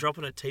pretty thought about big.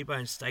 dropping a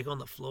T-bone steak on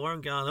the floor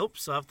and going,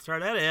 oops, I have to throw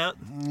that out?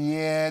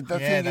 Yeah,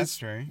 That's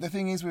true. The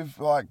thing is with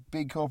like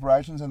big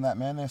corporations and that,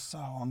 man, they're so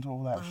onto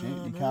all that shit.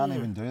 You can't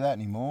even do that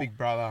anymore. Big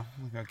Brother.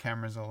 We've got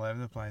cameras all over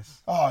the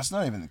place. Oh, it's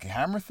not even the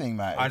camera thing,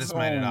 mate. I It's just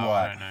made it all up.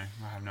 like- I don't know.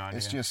 I have no idea.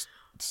 It's just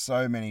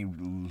so many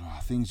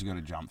things you got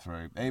to jump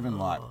through. Even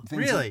like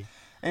things Really?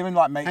 even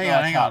like meat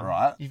that I cut,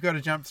 right? You've got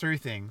to jump through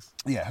things.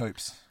 Yeah,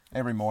 hoops.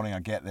 Every morning I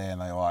get there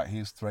and they're like,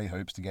 here's 3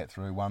 hoops to get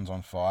through. One's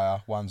on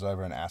fire. One's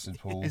over an acid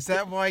pool. Is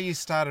that why you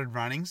started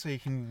running so you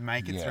can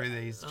make it Yeah. through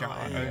these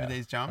yeah. over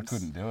these jumps? I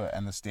couldn't do it.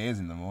 And the stairs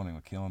in the morning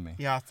were killing me.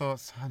 Yeah, I thought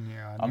so.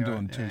 Yeah, I I'm knew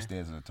doing it, 2 yeah.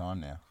 stairs at a time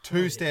now.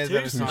 2 stairs Two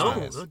at a stairs. time.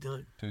 stairs. Oh,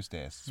 good. 2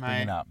 stairs.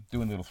 Springing Mate. up.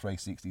 Doing little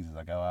 360s as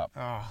I go up.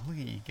 Oh, look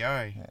at you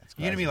go. it's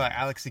You're going to be crazy. like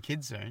Alex the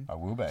Kid soon. I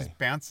will be. Just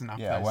bouncing up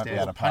Yeah, I those won't be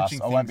stairs, able to pass.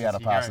 punching I won't be things able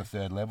to as you pass go.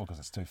 the 3rd level because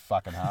it's too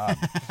fucking hard.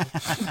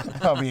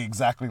 I'll be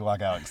exactly like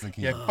Alex the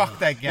Kid. Yeah, fuck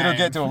that game. It'll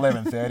get to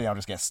 11:30. I'll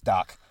just get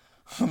stuck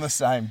on the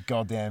same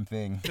goddamn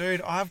thing.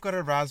 Dude, I've got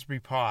a Raspberry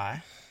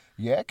Pi,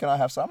 Yeah, can I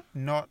have some?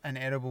 not an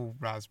edible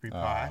Raspberry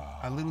Pi,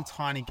 a little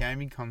tiny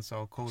gaming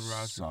console called a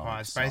Raspberry So Pi.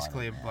 It's excited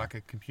basically now. like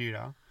a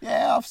computer.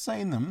 Yeah, I've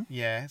seen them.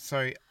 Yeah,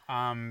 so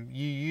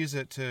you use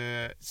it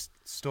to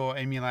store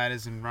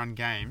emulators and run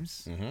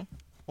games,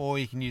 or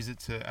you can use it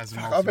to as a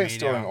multimedia. I've been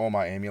storing all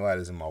my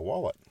emulators in my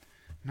wallet.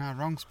 No,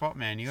 wrong spot,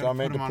 man. You So got I to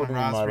meant put to them put on them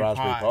a in my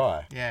Raspberry Raspberry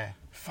Pi. Yeah.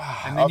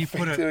 Fuck, And then I've you been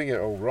put it- doing it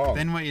all wrong.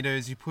 Then what you do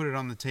is you put it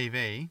on the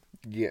TV.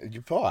 Yeah,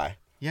 your Pi.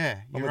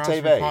 Yeah, On your the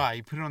Raspberry TV? Pi.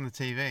 You put it on the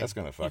TV. That's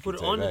gonna fuck You put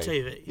it your on the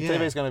TV. Yeah. Your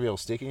TV's gonna be all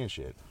sticky and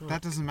shit.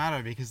 That doesn't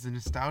matter because the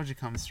nostalgia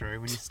comes through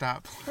when you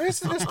start playing Where's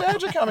the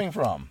nostalgia coming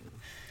from?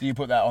 Do you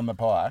put that on the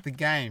pie? the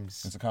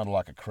games. Is it kind of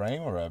like a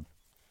cream or a?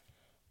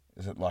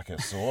 Is it like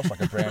a sauce,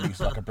 like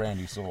a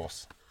brandy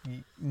sauce?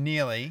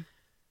 Nearly.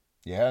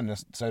 Yeah,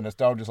 and so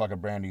nostalgia's like a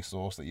brandy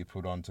sauce that you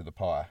put onto the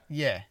pie.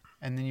 Yeah,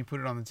 and then you put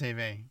it on the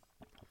TV.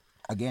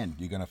 Again,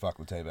 you're gonna fuck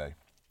the TV.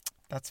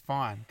 That's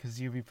fine because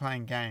you'll be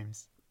playing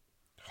games.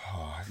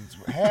 Oh,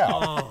 how?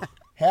 Oh,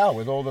 How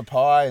with all the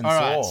pie and All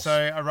right, sauce?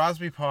 so a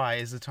Raspberry Pi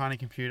is a tiny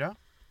computer.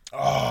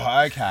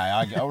 Oh, okay.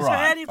 All right. so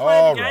how do you play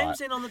All the games right.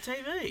 then on the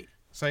TV?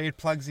 So it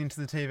plugs into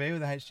the TV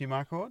with a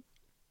HDMI cord.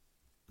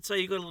 So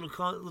you got a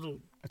little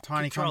A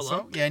tiny Controller?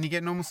 console. Yeah, and you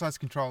get normal sized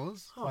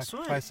controllers. Oh, like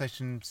sweet.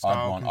 PlayStation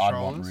style I'd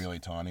controllers. want really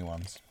tiny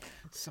ones.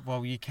 So-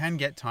 well, you can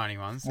get tiny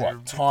ones.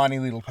 What? Tiny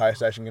little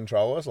PlayStation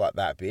controllers like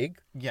that big?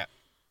 Yeah.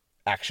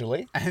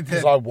 Actually, And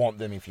because then- I want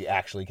them if you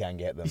actually can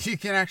get them. You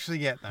can actually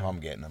get them. I'm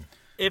getting them.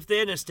 If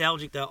they're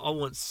nostalgic though, I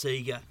want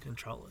Sega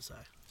controllers though.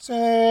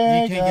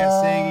 You can get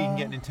Sega, you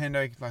can get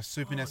Nintendo, like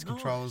Super NES nice.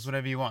 controllers,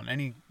 whatever you want.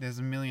 There's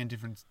a million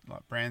different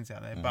like brands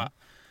out there. Mm-hmm. But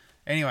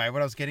anyway,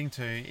 what I was getting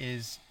to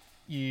is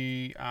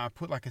you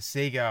put like a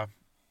Sega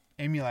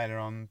emulator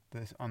on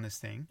this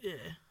thing, Yeah.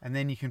 and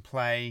then you can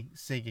play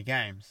Sega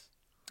games.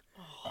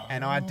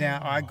 And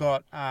I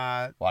got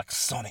like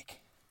Sonic.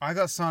 I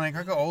got Sonic,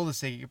 I got all the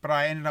Sega, but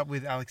I ended up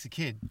with Alex the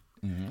Kid,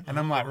 and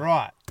I'm like,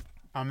 right,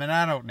 I'm an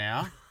adult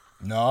now.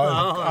 No,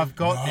 I've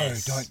got no,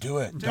 this. don't do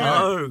it. Don't.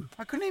 No.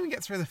 I couldn't even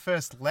get through the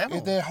first level.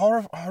 They're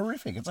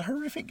horrific. It's a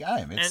horrific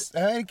game. It's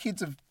how many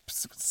kids have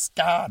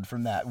scarred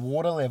from that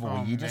water level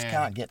where you just man.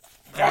 can't get.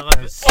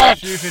 Those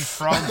stupid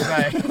frogs,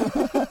 eh?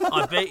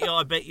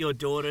 I bet your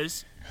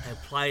daughters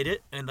have played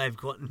it and they've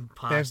gotten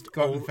past. They've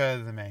gotten all-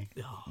 further than me.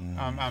 Oh,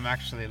 I'm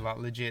actually like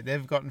legit.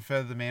 They've gotten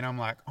further than me, and I'm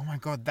like, oh my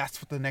god,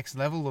 that's what the next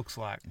level looks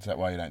like. Is that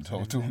why you don't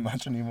talk to them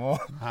much anymore?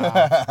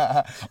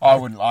 I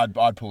wouldn't.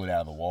 I'd pull it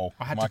out of the wall.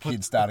 I had My to put-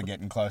 kids started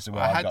getting close to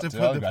where I I had got to to.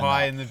 put I'd the go,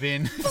 pie "No." in the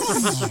bin.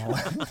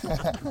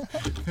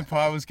 The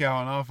pie was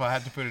going off. I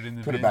had to put it in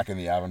the Put bin. it back in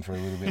the oven for a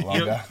little bit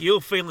longer.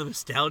 you're feeling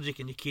nostalgic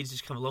and your kids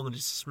just come along and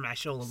just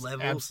smash all the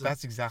levels.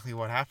 That's exactly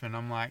what happened.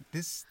 I'm like,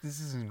 this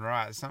isn't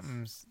right.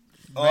 Something's.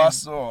 I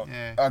saw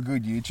Yeah. a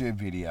good YouTube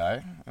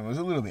video. It was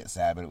a little bit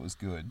sad, but it was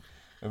good.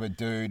 Of a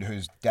dude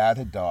whose dad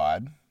had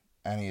died,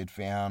 and he had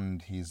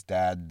found his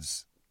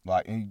dad's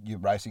your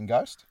racing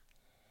ghost.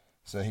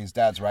 So his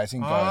dad's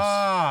racing ghost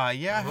Ah,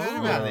 yeah, I heard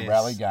Ooh. about A this.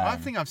 rally game. I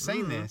think I've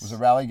seen this. was a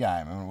rally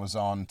game, and it was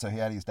on. So he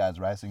had his dad's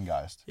racing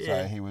ghost.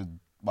 Yeah. So he would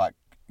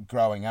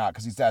growing up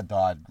because his dad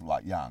died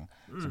young.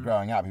 So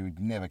growing up, he would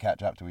never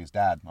catch up to his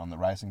dad on the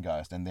racing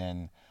ghost, and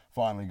then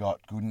finally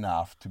got good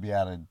enough to be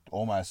able to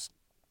almost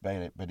beat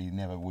it, but he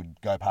never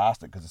would go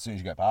past it because as soon as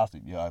you go past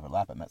it, you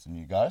overlap it, and that's a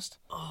new ghost.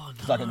 Oh, no.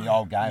 It's like in the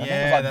old game. I think it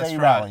Yeah, was like that's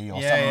V-Rally right.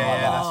 or Yeah, something yeah,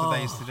 like yeah, that. that's what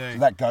they used to do. So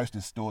that ghost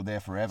is stored there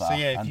forever So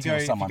yeah, if you until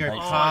go, someone beats it.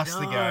 past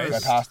the no. Go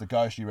ghost, past the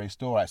ghost, you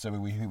restore it. So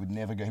he would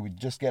never go. He would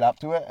just get up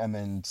to it and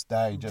then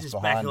stay just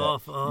behind back it.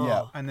 off. Oh.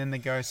 Yeah. and then the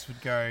ghost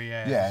would go,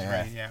 Yeah,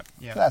 yeah.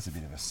 So that's a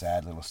bit of a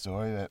sad little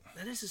story, but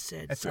That is a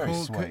sad. It's very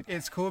cool. sweet.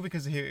 It's cool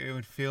because it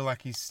would feel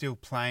like he's still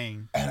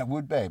playing and it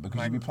would be because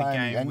like you'd be the playing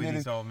game and with you'd,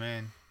 his old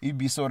man. you'd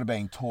be sort of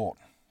being taught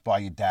by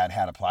your dad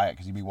how to play it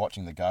because you'd be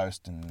watching the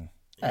ghost and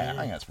I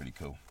think that's pretty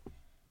cool.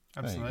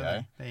 Absolutely.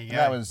 There There you And go.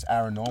 that was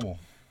Aaron Normal.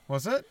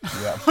 Was it?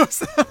 Yeah.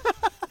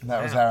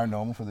 That was Aaron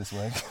Normal for this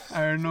week.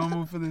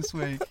 Paranormal for this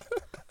week.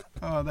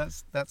 Oh,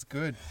 that's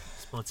good.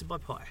 Sponsored by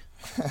pie.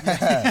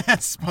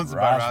 Sponsored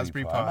by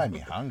raspberry pie. Made me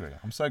hungry.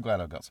 I'm so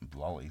glad I got some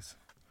lollies.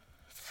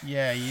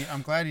 Yeah,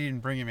 I'm glad you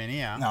didn't bring him in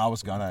here. No, I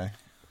was gonna.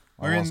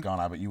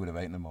 But you would have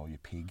eaten them all, you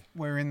pig.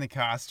 We're in the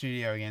car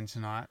studio again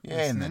tonight.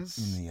 Yeah, in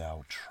listeners, the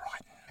old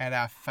Triton. at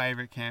our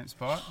favourite camp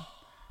spot.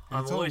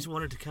 I've always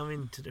wanted to come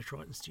into the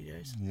Triton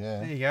Studios.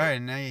 Yeah. There you go,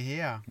 and now you're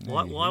here.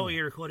 Why were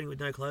you recording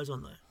with no clothes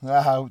on, though?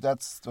 No,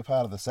 that's a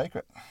part of the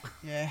secret.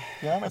 Yeah.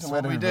 Yeah, I'm meant to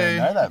let what we everybody do.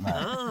 know that,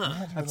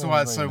 mate. That's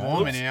why it's so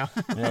warm in here.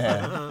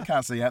 Yeah.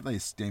 Can't see out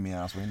these steamy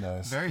ass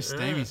windows. Very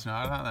steamy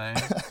tonight, aren't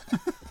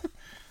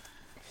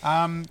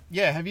they?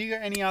 Yeah, have you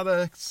got any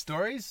other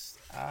stories,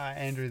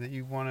 Andrew, that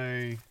you want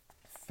to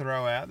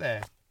throw out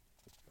there?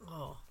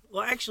 Oh,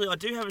 well, actually, I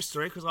do have a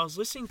story because I was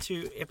listening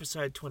to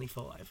episode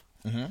 25.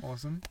 Mm-hmm.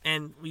 Awesome.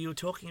 And you were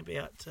talking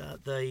about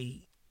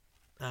the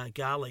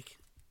garlic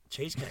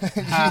cheesecake.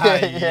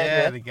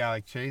 Yeah, the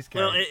garlic cheesecake.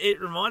 Well,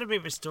 it reminded me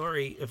of a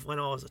story of when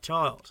I was a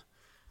child.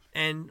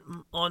 And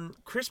on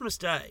Christmas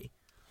Day,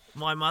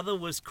 my mother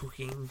was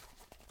cooking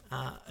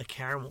a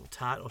caramel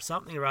tart or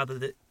something or other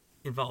that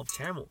involved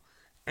caramel.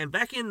 And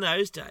back in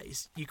those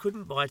days, you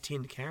couldn't buy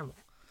tinned caramel.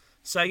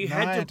 So you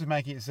had to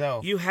make it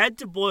yourself. You had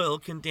to boil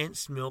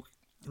condensed milk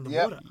in the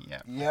water.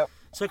 Yep.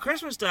 So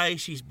Christmas Day,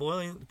 she's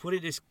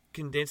putting this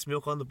condensed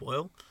milk on the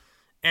boil,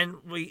 and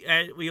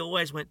we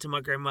always went to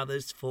my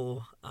grandmother's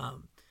for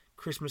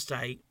Christmas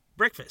Day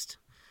breakfast.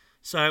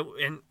 So,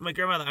 and my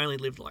grandmother only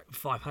lived like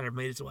 500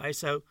 metres away,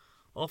 so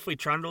off we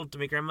trundled to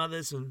my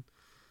grandmother's, and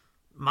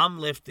Mum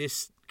left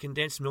this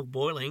condensed milk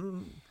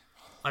boiling.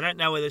 I don't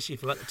know whether she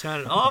forgot to turn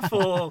it off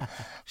or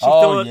she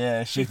thought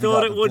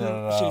it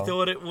wouldn't. She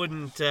thought it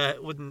wouldn't.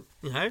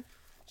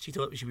 She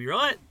thought it should be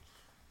right.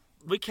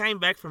 We came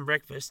back from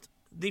breakfast.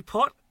 The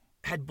pot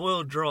had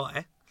boiled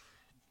dry,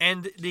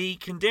 and the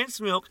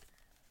condensed milk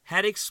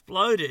had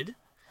exploded,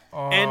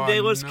 and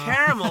there was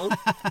caramel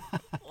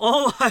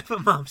all over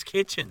Mum's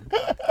kitchen.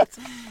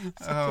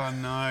 Oh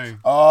no!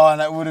 Oh,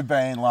 and it would have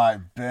been like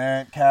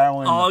burnt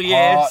caramel in the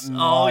pot.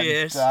 And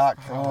Yes. Dark.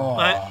 Oh.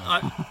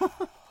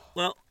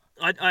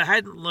 I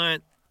hadn't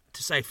learnt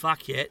to say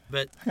fuck yet,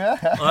 but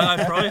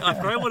I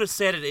probably would have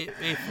said it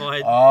if I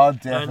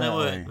had known the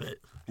word. But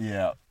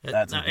yeah,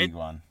 that's a big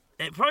one.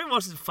 It probably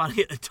wasn't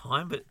funny at the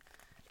time, but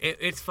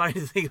it's funny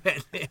to think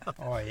about now.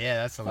 Oh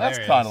yeah, that's hilarious.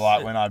 That's kind of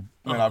like when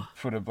I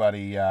put a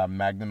bloody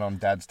magnet on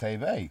Dad's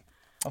TV.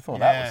 I thought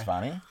that was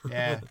funny.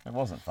 Yeah. It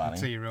wasn't funny.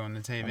 Until you ruined the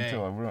TV.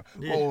 Until I ruined.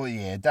 Yeah. Well,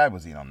 yeah, Dad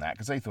was in on that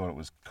because he thought it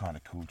was kind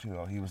of cool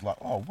too. He was like,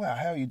 "Oh wow,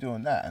 how are you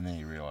doing that?" And then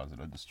he realised that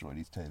I destroyed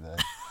his TV.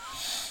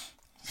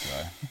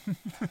 So,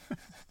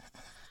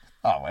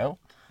 oh well.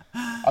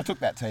 I took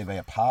that TV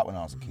apart when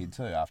I was a kid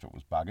too. After it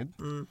was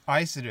buggered. I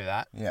used to do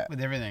that. Yeah. With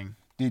everything.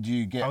 Did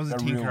you get I was a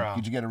tinkerer.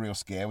 Did you get a real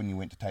scare when you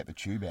went to take the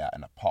tube out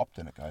and it popped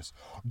and it goes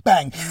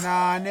bang? No,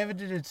 I never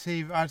did a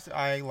TV.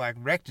 I like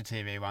wrecked a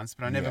TV once,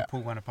 but I never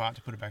pulled one apart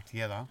to put it back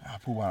together. I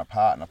pulled one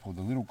apart and I pulled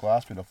the little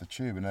glass bit off the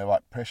tube and they're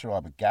like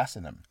pressurized with gas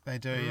in them. They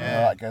do, And yeah.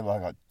 they like go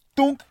like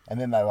dunk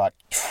and then they like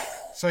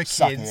So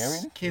suck air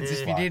in. kids,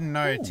 if you didn't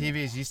know,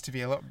 TVs used to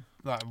be a lot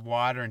like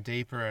wider and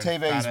deeper. And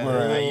TVs fatter were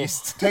than they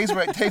used to.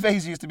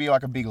 TVs used to be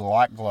like a big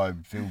light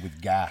globe filled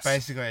with gas.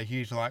 Basically a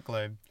huge light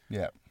globe.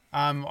 Yeah.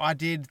 I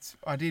did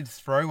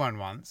throw one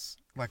once,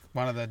 like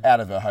one of the Out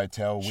of a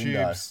hotel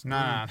window. tubes.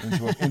 No,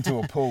 into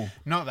a pool.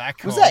 not that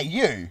cool. Was that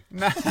you?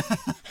 No,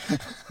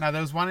 no,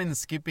 there was one in the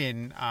skip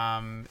in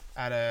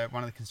at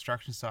one of the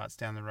construction sites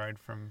down the road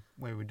from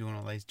where we're doing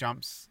all these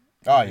jumps.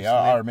 Oh yeah,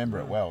 I remember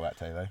it well, that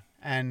TV.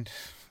 And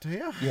do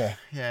you? Yeah.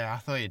 Yeah, I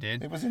thought you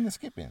did. It was in the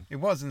skip bin. It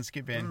was in the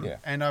skip bin. Yeah.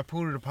 And I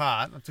pulled it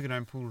apart. I took it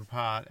home, pulled it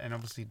apart, and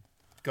obviously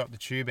got the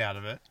tube out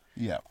of it.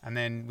 Yeah. And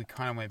then we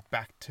kind of went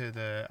back to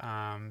the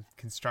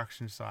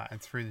construction site and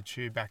threw the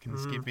tube back in the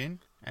skip bin.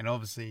 And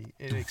obviously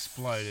it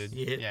exploded.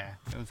 Yeah,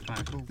 it was kind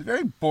of cool. It's a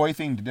very boy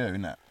thing to do,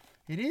 isn't it?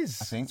 It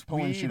is. I think It's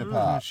pulling weird. shit Pulling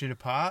apart. shit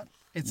apart.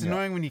 It's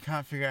annoying when you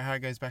can't figure out how it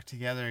goes back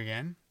together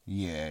again.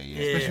 Yeah.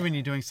 Especially when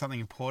you're doing something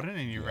important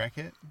and you wreck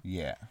it.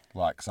 Yeah.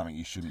 Like something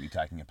you shouldn't be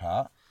taking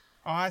apart.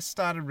 I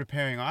started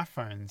repairing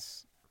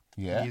iPhones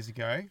years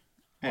ago.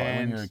 Well, when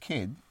And you were a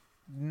kid.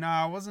 no,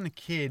 I wasn't a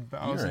kid,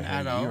 but I was an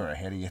adult. You were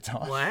ahead of your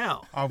time.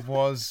 Wow. I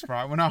was,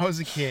 right. When I was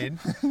a kid,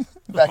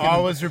 Back I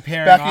was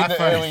repairing back in iPhones.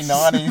 the early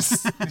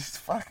 90s.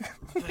 Fuck.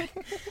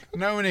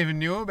 No one even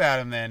knew about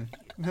them then.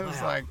 It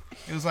was Wow.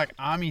 like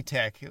army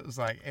tech. It was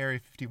like Area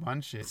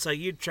 51 shit. So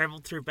you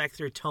travelled back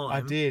through time. I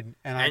did,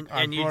 and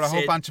I and you brought a whole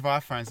said- bunch of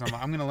iPhones. And I'm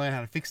like, I'm going to learn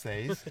how to fix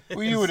these.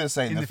 Well, you would have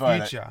seen in the the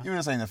photo. future. You would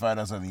have seen the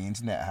photos on the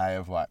internet, hey,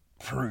 of like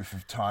proof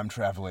of time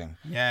traveling.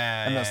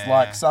 Yeah, And yeah, it's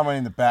like yeah. someone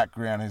in the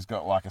background who's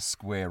got like a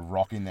square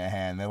rock in their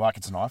hand. They're like,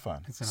 it's an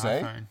iPhone. It's an See?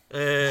 iPhone.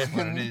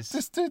 What it is.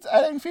 This dude's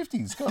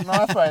 1850s, got an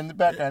iPhone in the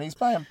background. He's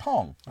playing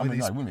Pong. I With mean,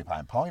 no, his- he wouldn't be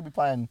playing Pong. He'd be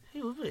playing.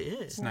 He would be, yeah. What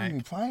would Snake. he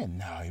be playing?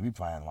 No, he'd be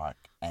playing like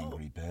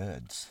Angry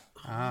Birds.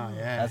 Oh,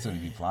 yeah. That's what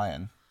he'd be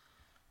playing.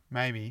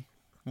 Maybe.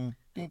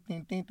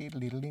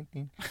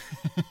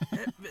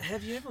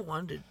 Have you ever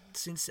wondered,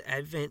 since the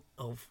advent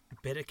of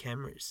better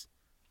cameras,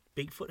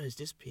 Bigfoot has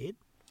disappeared?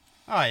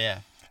 Oh, yeah.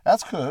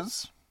 That's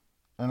because,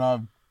 and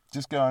I'm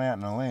just going out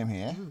on a limb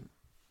here,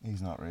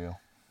 he's not real.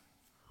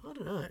 I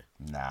don't know.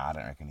 Nah, I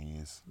don't reckon he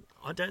is.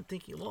 I don't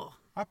think you are.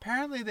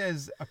 Apparently,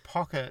 there's a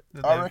pocket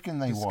that I they've reckon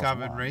they was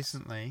discovered once.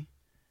 recently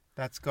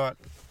that's got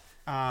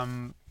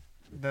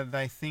that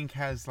they think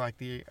has like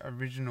the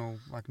original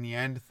like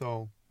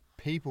Neanderthal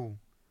people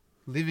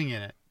living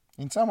in it.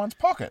 In someone's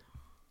pocket.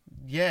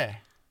 Yeah,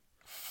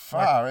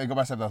 Far. It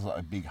must have those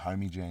like big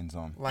homie jeans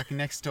on. like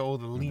next to all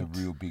the With lint, the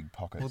real big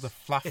pockets. all the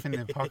fluff in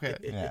the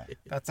pocket. Yeah.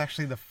 That's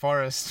actually the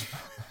forest.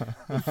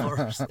 The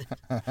forest.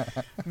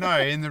 No,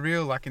 in the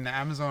real, like in the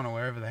Amazon or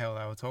wherever the hell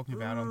they were talking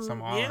about on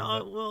some island. Yeah,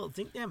 but- I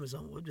think the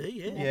Amazon would be,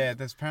 yeah. yeah.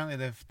 There's apparently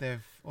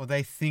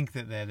they think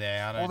that they're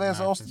there. I don't Well, there's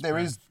know if also there's there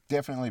proof. is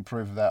definitely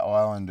proof of that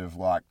island of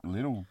like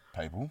little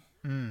people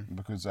Mm.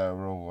 because they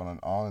were all on an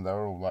island. They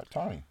were all like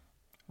tiny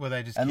Were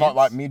they just and kids? not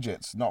like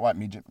midgets. Not like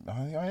midget.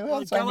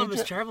 Like say Gulliver's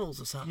midget. Travels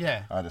or something.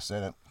 Yeah. I just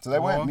said it. So they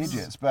weren't Dwarves.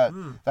 midgets, but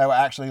they were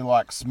actually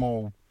like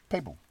small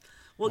people,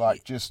 Well,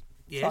 like just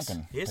yes,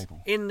 shrunken yes.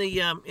 people. In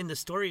the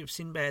story of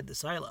Sinbad the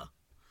Sailor,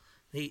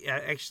 he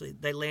actually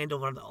they land on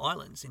one of the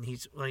islands in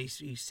his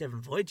 7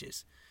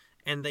 voyages,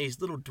 and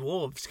these little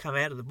dwarves come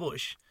out of the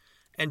bush,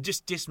 and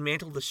just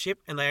dismantle the ship,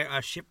 and they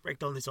are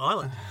shipwrecked on this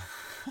island.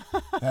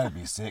 That'd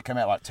be sick. Come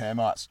out like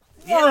termites.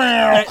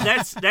 Yeah,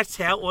 that's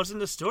how it was in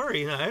the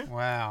story, you know.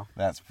 Wow.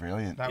 That's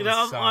brilliant. That You would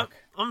know, suck.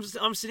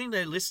 I'm sitting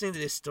there listening to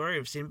this story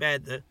of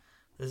Sinbad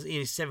in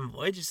his 7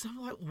 voyages. And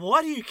I'm like,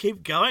 why do you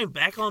keep going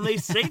back on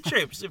these sea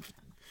trips if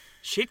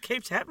shit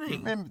keeps happening?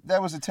 Remember,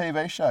 there was a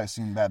TV show,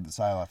 Sinbad the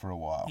Sailor, for a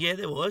while. Yeah,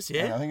 there was. And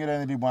I Yeah, think it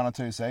only did 1 or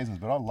 2 seasons,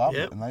 but I loved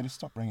Yep. it, and they just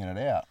stopped bringing it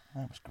out.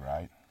 That was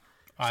great.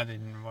 I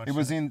didn't watch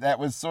it. That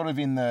was sort of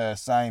in the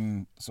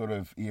same sort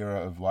of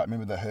era of like,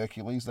 remember the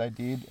Hercules they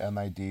did, and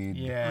they did.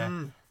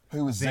 Yeah.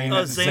 Who was Xena. Xena?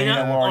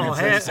 Oh, Xena. Warrior Oh,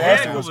 Princess.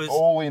 heck It was was-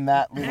 all in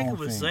that heck little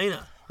of a thing.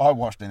 Xena. I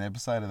watched an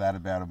episode of that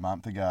about a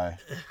month ago.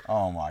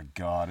 Oh my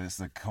god, it's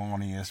the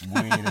corniest,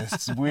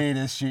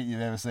 weirdest shit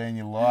you've ever seen in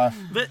your life.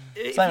 But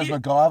if Same as you,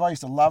 MacGyver. I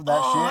used to love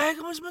that oh, shit. heck,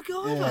 it was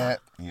MacGyver. Yeah,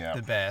 yeah,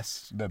 The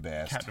best. the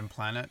best. Captain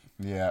Planet.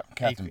 Yeah,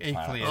 Captain Equally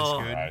Planet. as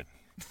was good. great.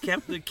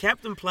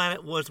 Captain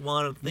Planet was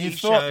one of these You'd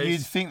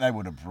shows. think they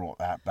would have brought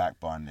that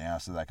back by now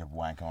so they could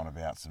wank on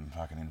about some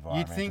fucking environmental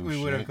You'd think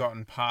we would have shit.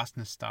 gotten past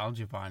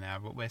nostalgia by now,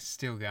 but we're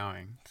still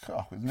going.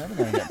 Oh, we're never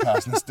going to get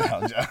past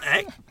nostalgia.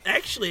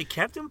 Actually,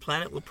 Captain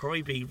Planet will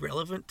probably be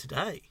relevant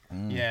today.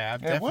 Yeah,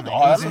 Yeah, it would. definitely. Oh,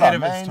 It was that's what ahead I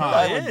of its mean.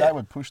 time. Yeah. They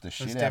would push the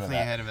shit out of that. definitely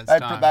ahead of its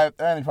time.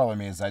 The only problem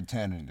is they'd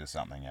turn it into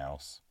something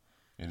else.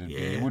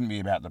 It wouldn't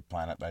be about the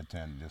planet. They'd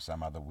turn it into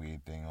some other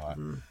weird thing. Like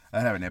they'd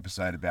have an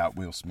episode about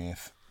Will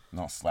Smith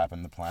not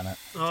slapping the planet.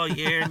 Oh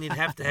yeah, and you'd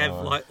have to have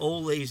like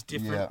all these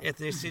different Yeah.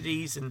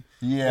 ethnicities, and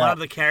Yeah. one of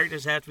the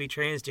characters have to be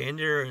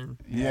transgender, and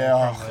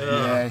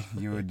Yeah,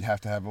 you would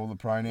have to have all the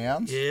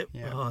pronouns. yeah,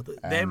 Yeah. oh,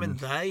 them and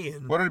they,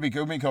 and What would it be? It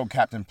wouldn't be called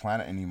Captain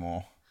Planet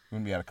anymore. You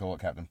wouldn't be able to call it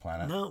Captain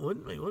Planet. no, it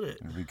wouldn't be, would it?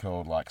 It would be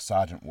called like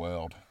Sergeant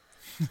World.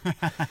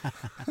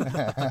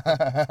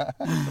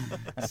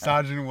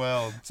 Sergeant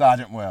World.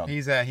 Sergeant World.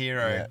 He's our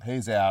hero. Yeah,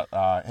 he's our.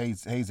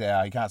 He's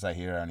our. You can't say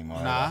hero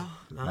anymore. Nah.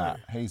 Nah,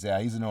 he's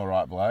an all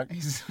right bloke.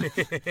 He's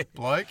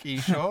bloke. Are you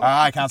sure?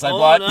 I can't say Oh,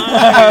 bloke. no.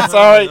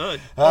 Sorry. No.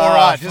 All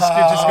right. Just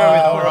go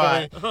with all What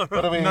right.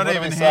 do we Not what do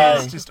even we his.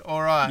 say? Just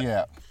all right.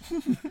 Yeah,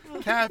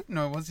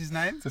 No, what's his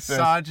name? the first-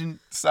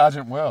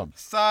 Sergeant World.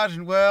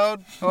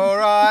 World. All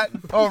right.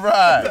 All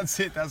right. That's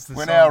it. That's the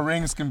When song. our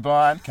rings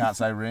combine, can't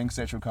say ring,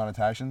 sexual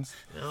connotations.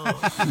 Oh,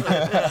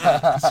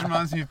 This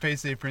reminds me of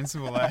PC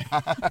Principal, eh?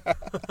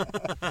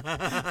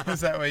 Is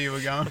that where you were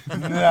going?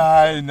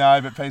 No,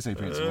 but PC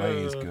Prince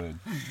Lee is good.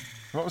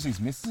 What was his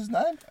missus'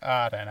 name?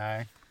 I don't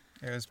know.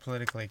 It was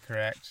politically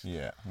correct.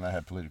 Yeah, and they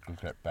had political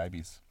correct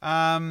babies.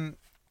 Um,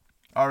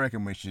 I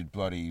reckon we should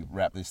bloody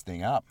wrap this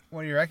thing up.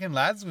 what do you reckn,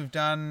 lads? We've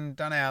done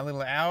our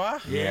little hour.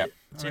 Yeah. I mean,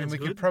 sounds we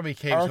good. could probably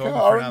keep I talking reckon-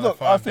 for another look,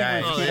 5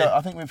 days.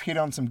 I think we've hit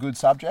on some good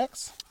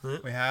subjects.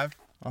 We have.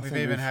 I We've think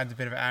even we've- had a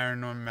bit of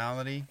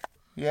paranormality,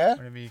 Yeah,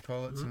 whatever you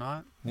call it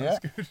tonight. yeah,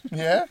 That's good.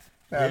 yeah.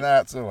 No, Yeah.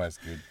 that's always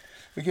good.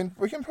 We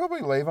can probably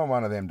leave on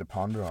one of them to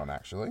ponder on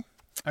actually,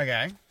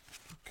 Okay.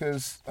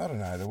 because I don't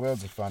know, the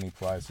world's a funny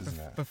place, isn't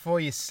it? Before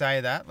you say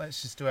that,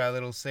 let's just do our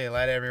little see you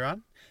later,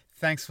 everyone.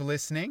 Thanks for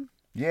listening.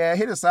 Yeah,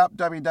 hit us up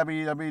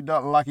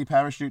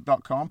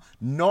www.luckyparachute.com,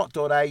 not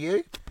 .au.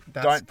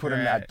 That's don't put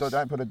correct.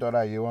 don't put a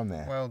 .au on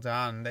there. Well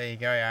done. There you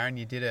go, Aaron.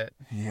 You did it.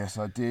 Yes,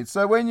 I did.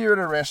 So when you're at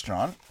a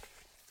restaurant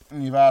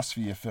and you've asked for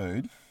your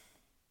food,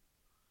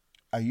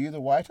 are you the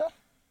waiter?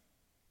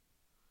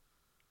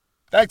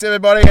 Thanks,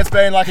 everybody. It's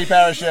been Lucky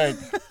Parachute.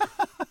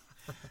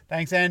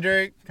 Thanks,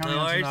 Andrew. Coming No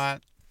on worries.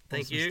 tonight.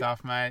 Thank Awesome you.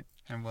 stuff, mate.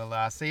 And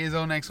we'll see you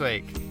all next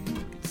week.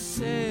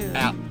 Sail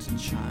Out. to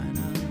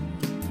China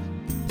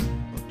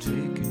or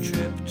take a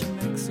trip to